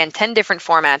walk through, again, 10 different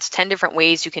formats, 10 different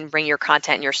ways you can bring your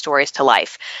content and your stories to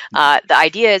life. The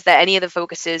idea is that any of the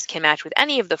focuses can match with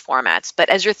any of the formats. But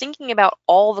as you're thinking about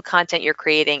all the content you're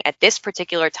creating at this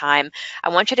particular time, I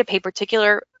want you to pay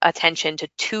particular attention to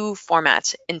 2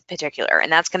 formats in particular,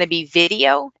 and that's going to be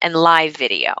video and live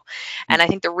video. And I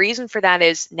think the reason for that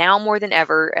is now more than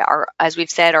ever, as we've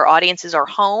said, our audiences are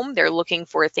home. They're looking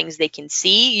for things they can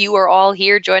see. You are all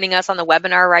here joining us on the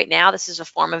webinar right now. This is a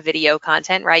form of video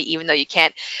content, right? Even though you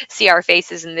can't see our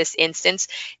faces in this instance,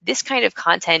 this kind of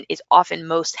content is often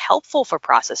most helpful for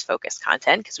process-focused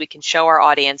content because we can show our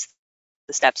audience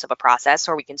the steps of a process,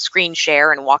 or we can screen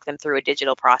share and walk them through a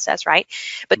digital process, right?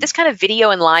 But this kind of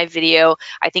video and live video,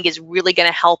 I think, is really going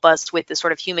to help us with the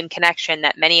sort of human connection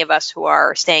that many of us who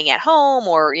are staying at home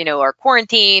or, are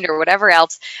quarantined or whatever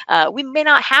else, we may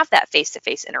not have that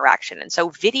face-to-face interaction. And so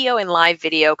video and live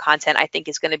video content, I think,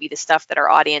 is going to be the stuff that our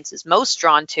audience is most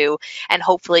drawn to, and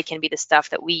hopefully can be the stuff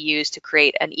that we use to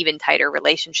create an even tighter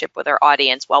relationship with our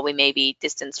audience while we may be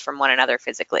distanced from one another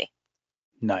physically.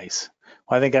 Nice.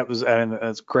 Well, I think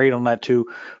that's great on that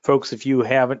too. Folks, if you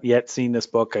haven't yet seen this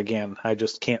book, again, I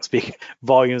just can't speak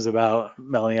volumes about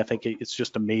Melanie. I think it's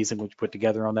just amazing what you put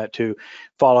together on that too.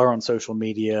 Follow her on social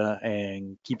media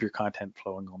and keep your content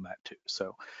flowing on that too.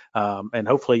 So, and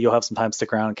hopefully you'll have some time to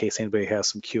stick around in case anybody has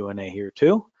some Q&A here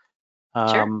too.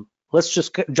 Sure. Let's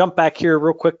just jump back here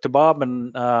real quick to Bob,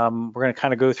 and we're going to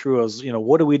kind of go through as,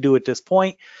 what do we do at this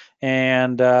point?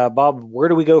 And Bob, where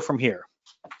do we go from here?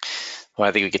 Well,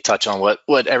 I think we could touch on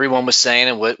what everyone was saying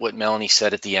and what Melanie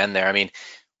said at the end there. I mean,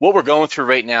 what we're going through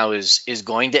right now is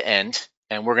going to end,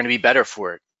 and we're going to be better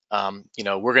for it.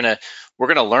 We're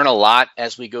gonna learn a lot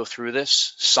as we go through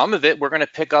this. Some of it we're going to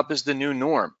pick up as the new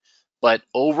norm, but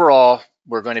overall,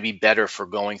 we're going to be better for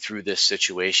going through this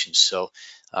situation. So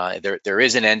there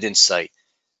is an end in sight.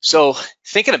 So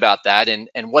thinking about that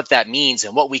and what that means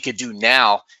and what we could do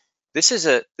now, this is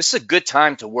a good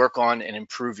time to work on and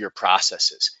improve your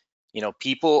processes.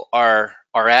 People are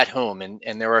at home,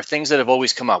 and there are things that have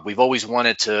always come up. We've always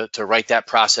wanted to write that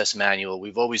process manual.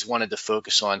 We've always wanted to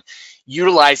focus on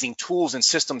utilizing tools and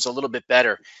systems a little bit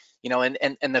better. And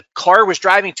the car was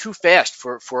driving too fast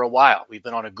for a while. We've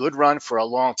been on a good run for a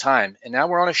long time, and now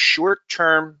we're on a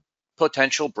short-term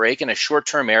potential break in a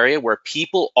short-term area where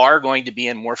people are going to be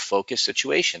in more focused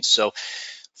situations. So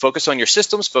focus on your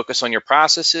systems, focus on your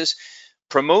processes.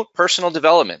 Promote personal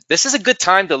development. This is a good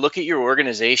time to look at your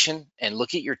organization and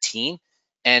look at your team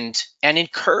and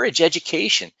encourage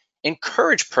education,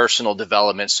 encourage personal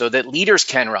development so that leaders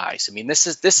can rise. I mean, this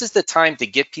is the time to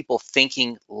get people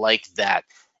thinking like that.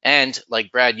 And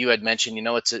like Brad, you had mentioned,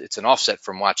 it's an offset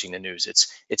from watching the news.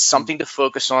 It's something to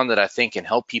focus on that I think can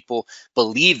help people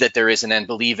believe that there is an end,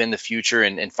 believe in the future,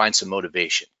 and find some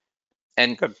motivation.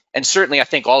 And certainly, I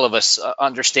think all of us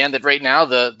understand that right now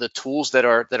the tools that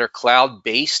are cloud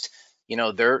based,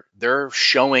 they're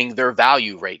showing their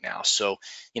value right now. So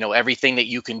everything that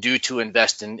you can do to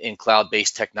invest in cloud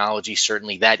based technology,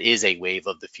 certainly that is a wave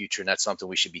of the future, and that's something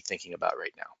we should be thinking about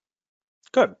right now.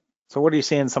 Good. So what are you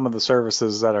seeing some of the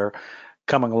services that are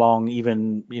coming along,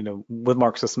 even with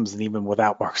Mark Systems and even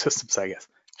without Mark Systems, I guess?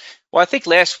 Well, I think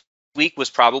last week was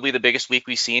probably the biggest week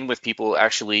we've seen with people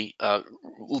actually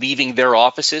leaving their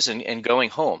offices and going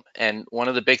home. And one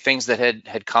of the big things that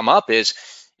had come up is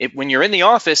when you're in the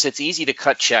office, it's easy to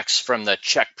cut checks from the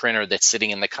check printer that's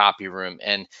sitting in the copy room.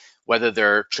 And whether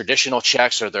they're traditional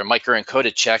checks or they're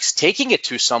micro-encoded checks, taking it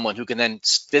to someone who can then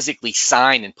physically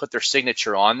sign and put their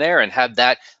signature on there and have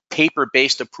that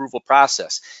paper-based approval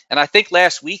process. And I think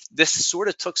last week, this sort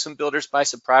of took some builders by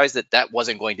surprise that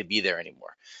wasn't going to be there anymore.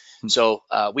 So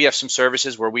we have some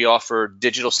services where we offer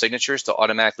digital signatures to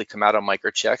automatically come out on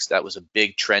microchecks. That was a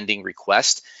big trending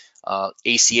request.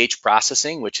 ACH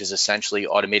processing, which is essentially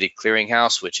automated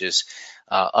clearinghouse, which is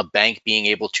a bank being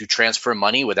able to transfer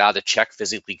money without a check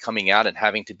physically coming out and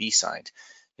having to be signed.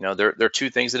 There are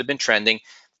two things that have been trending.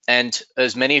 And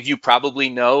as many of you probably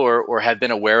know or have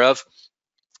been aware of,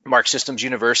 Mark Systems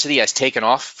University has taken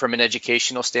off from an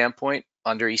educational standpoint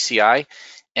under ECI.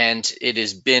 And it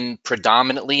has been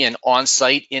predominantly an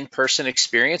on-site, in-person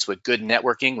experience with good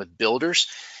networking with builders.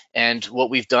 And what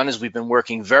we've done is we've been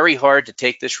working very hard to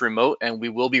take this remote, and we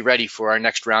will be ready for our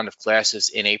next round of classes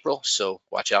in April. So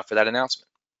watch out for that announcement.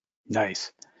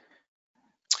 Nice.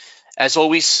 As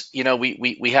always,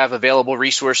 we have available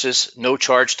resources, no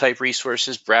charge type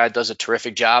resources. Brad does a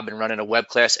terrific job in running a web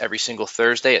class every single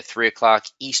Thursday at 3 o'clock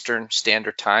Eastern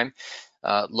Standard Time.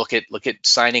 Look at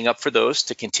signing up for those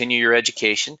to continue your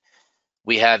education.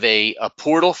 We have a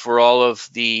portal for all of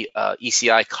the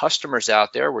ECI customers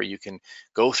out there where you can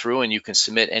go through and you can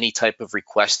submit any type of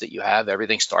request that you have.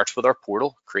 Everything starts with our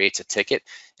portal, creates a ticket,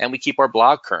 and we keep our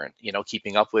blog current,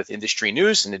 keeping up with industry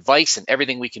news and advice and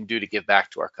everything we can do to give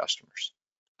back to our customers.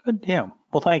 Good deal.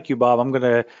 Well, thank you, Bob. I'm going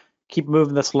to keep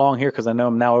moving this along here because I know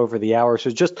I'm now over the hour.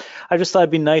 So I just thought it'd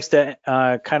be nice to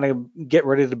kind of get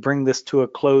ready to bring this to a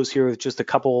close here with just a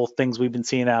couple of things we've been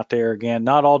seeing out there. Again,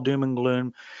 not all doom and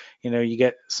gloom. You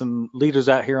get some leaders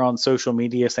out here on social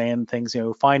media saying things,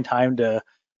 find time to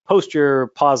post your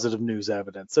positive news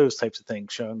evidence, those types of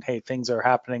things, showing, hey, things are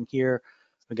happening here.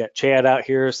 We got Chad out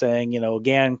here saying,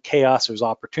 again, chaos, there's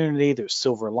opportunity, there's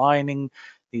silver lining.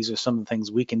 These are some of the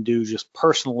things we can do just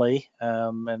personally.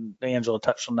 And Angela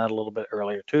touched on that a little bit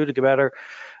earlier too, to get better.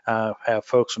 Have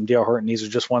folks from D.R. Horton. These are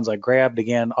just ones I grabbed,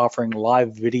 again, offering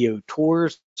live video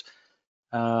tours.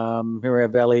 Here we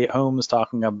have Elliott Holmes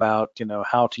talking about,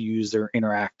 how to use their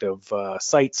interactive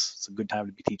sites. It's a good time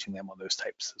to be teaching them on those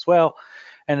types as well.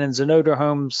 And then Zenodra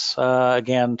Homes,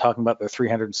 again, talking about their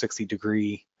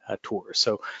 360-degree tours.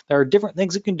 So there are different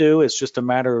things you can do. It's just a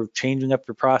matter of changing up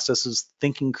your processes,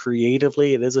 thinking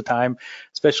creatively. It is a time,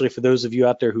 especially for those of you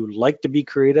out there who like to be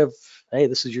creative. Hey,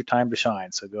 this is your time to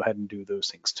shine. So go ahead and do those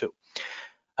things too.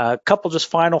 A couple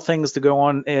just final things to go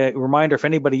on. A reminder, if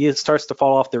anybody starts to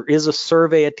fall off, there is a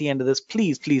survey at the end of this.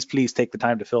 Please, please, please take the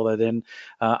time to fill that in.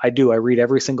 I read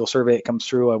every single survey that comes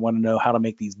through. I want to know how to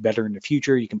make these better in the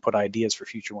future. You can put ideas for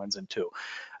future ones in too.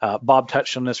 Bob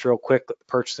touched on this real quick. The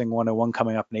Purchasing 101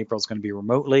 coming up in April is going to be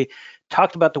remotely.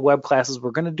 Talked about the web classes.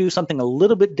 We're going to do something a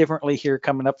little bit differently here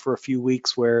coming up for a few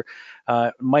weeks where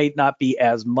it might not be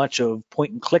as much of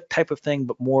point and click type of thing,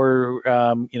 but more,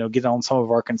 get on some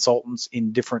of our consultants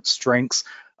in different strengths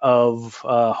of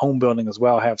home building as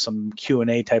well. Have some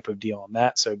Q&A type of deal on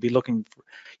that. So be looking for,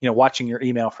 watching your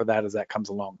email for that as that comes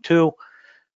along too.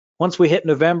 Once we hit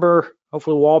November,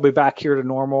 hopefully we'll all be back here to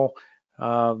normal.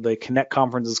 The Connect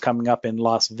conference is coming up in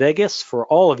Las Vegas for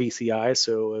all of ECI.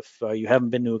 So if you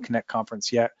haven't been to a Connect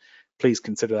conference yet, please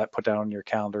consider that, put that on your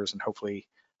calendars, and hopefully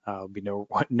be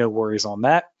no worries on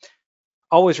that.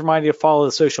 Always remind you to follow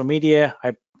the social media.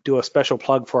 I do a special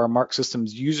plug for our Mark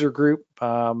Systems user group.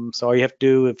 So all you have to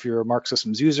do, if you're a Mark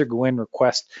Systems user, go in,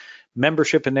 request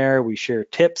membership in there. We share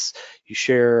tips. You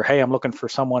share, hey, I'm looking for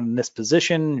someone in this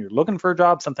position. You're looking for a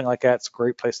job, something like that. It's a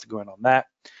great place to go in on that.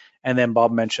 And then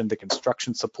Bob mentioned the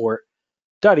construction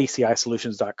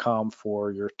support.ecisolutions.com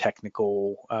for your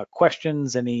technical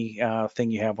questions,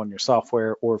 anything you have on your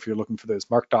software, or if you're looking for those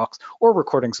Mark Docs or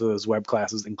recordings of those web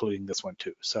classes, including this one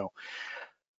too. So,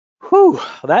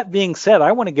 that being said,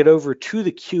 I want to get over to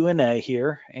the Q&A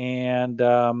here and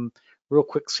real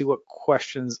quick see what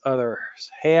questions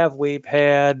others have. We've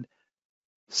had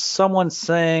someone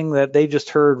saying that they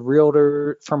just heard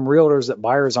from realtors that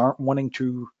buyers aren't wanting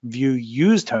to view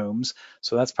used homes.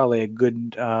 So that's probably a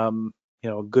good, a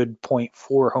good point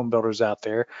for home builders out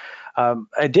there.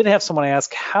 I did have someone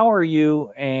ask, how are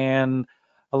you, and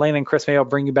Elaine and Chris, maybe I'll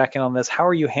bring you back in on this. How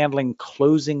are you handling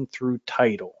closing through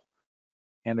title?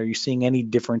 And are you seeing any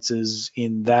differences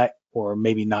in that, or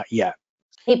maybe not yet?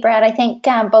 Hey, Brad, I think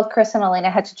both Chris and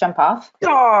Elena had to jump off.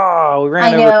 Oh, we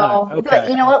ran over time. Okay. But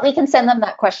you know what? We can send them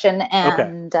that question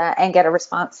and get a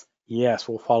response. Yes,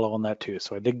 we'll follow on that too.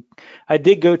 So I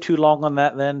did go too long on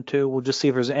that then too. We'll just see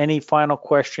if there's any final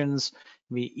questions,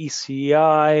 maybe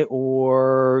ECI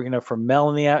or, from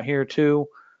Melanie out here too.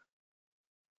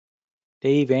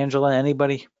 Dave, Angela,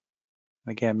 anybody?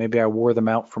 Again, maybe I wore them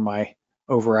out for my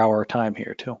over-hour time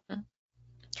here too.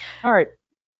 All right.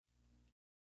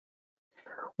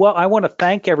 Well, I want to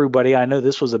thank everybody. I know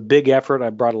this was a big effort.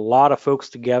 I brought a lot of folks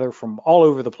together from all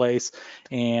over the place,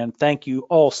 and thank you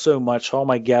all so much. All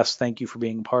my guests, thank you for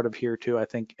being part of here too. I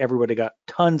think everybody got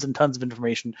tons and tons of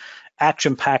information,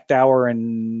 action-packed hour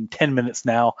and 10 minutes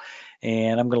now,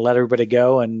 and I'm going to let everybody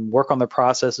go and work on their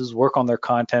processes, work on their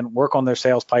content, work on their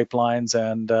sales pipelines,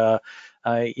 and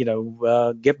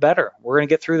get better. We're going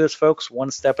to get through this, folks,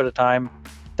 one step at a time.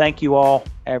 Thank you all.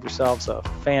 Have yourselves a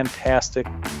fantastic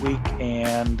week,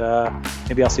 and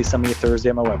maybe I'll see some of you Thursday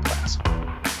at my web class.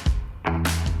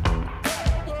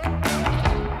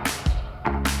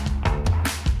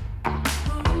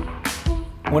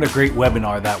 What a great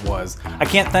webinar that was. I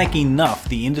can't thank enough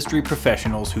the industry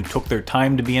professionals who took their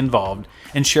time to be involved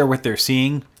and share what they're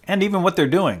seeing and even what they're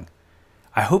doing.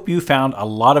 I hope you found a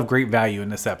lot of great value in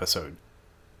this episode.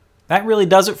 That really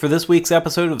does it for this week's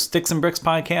episode of Sticks and Bricks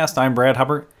Podcast. I'm Brad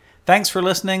Hubbard. Thanks for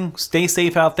listening. Stay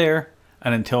safe out there.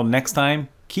 And until next time,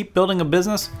 keep building a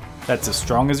business that's as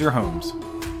strong as your homes.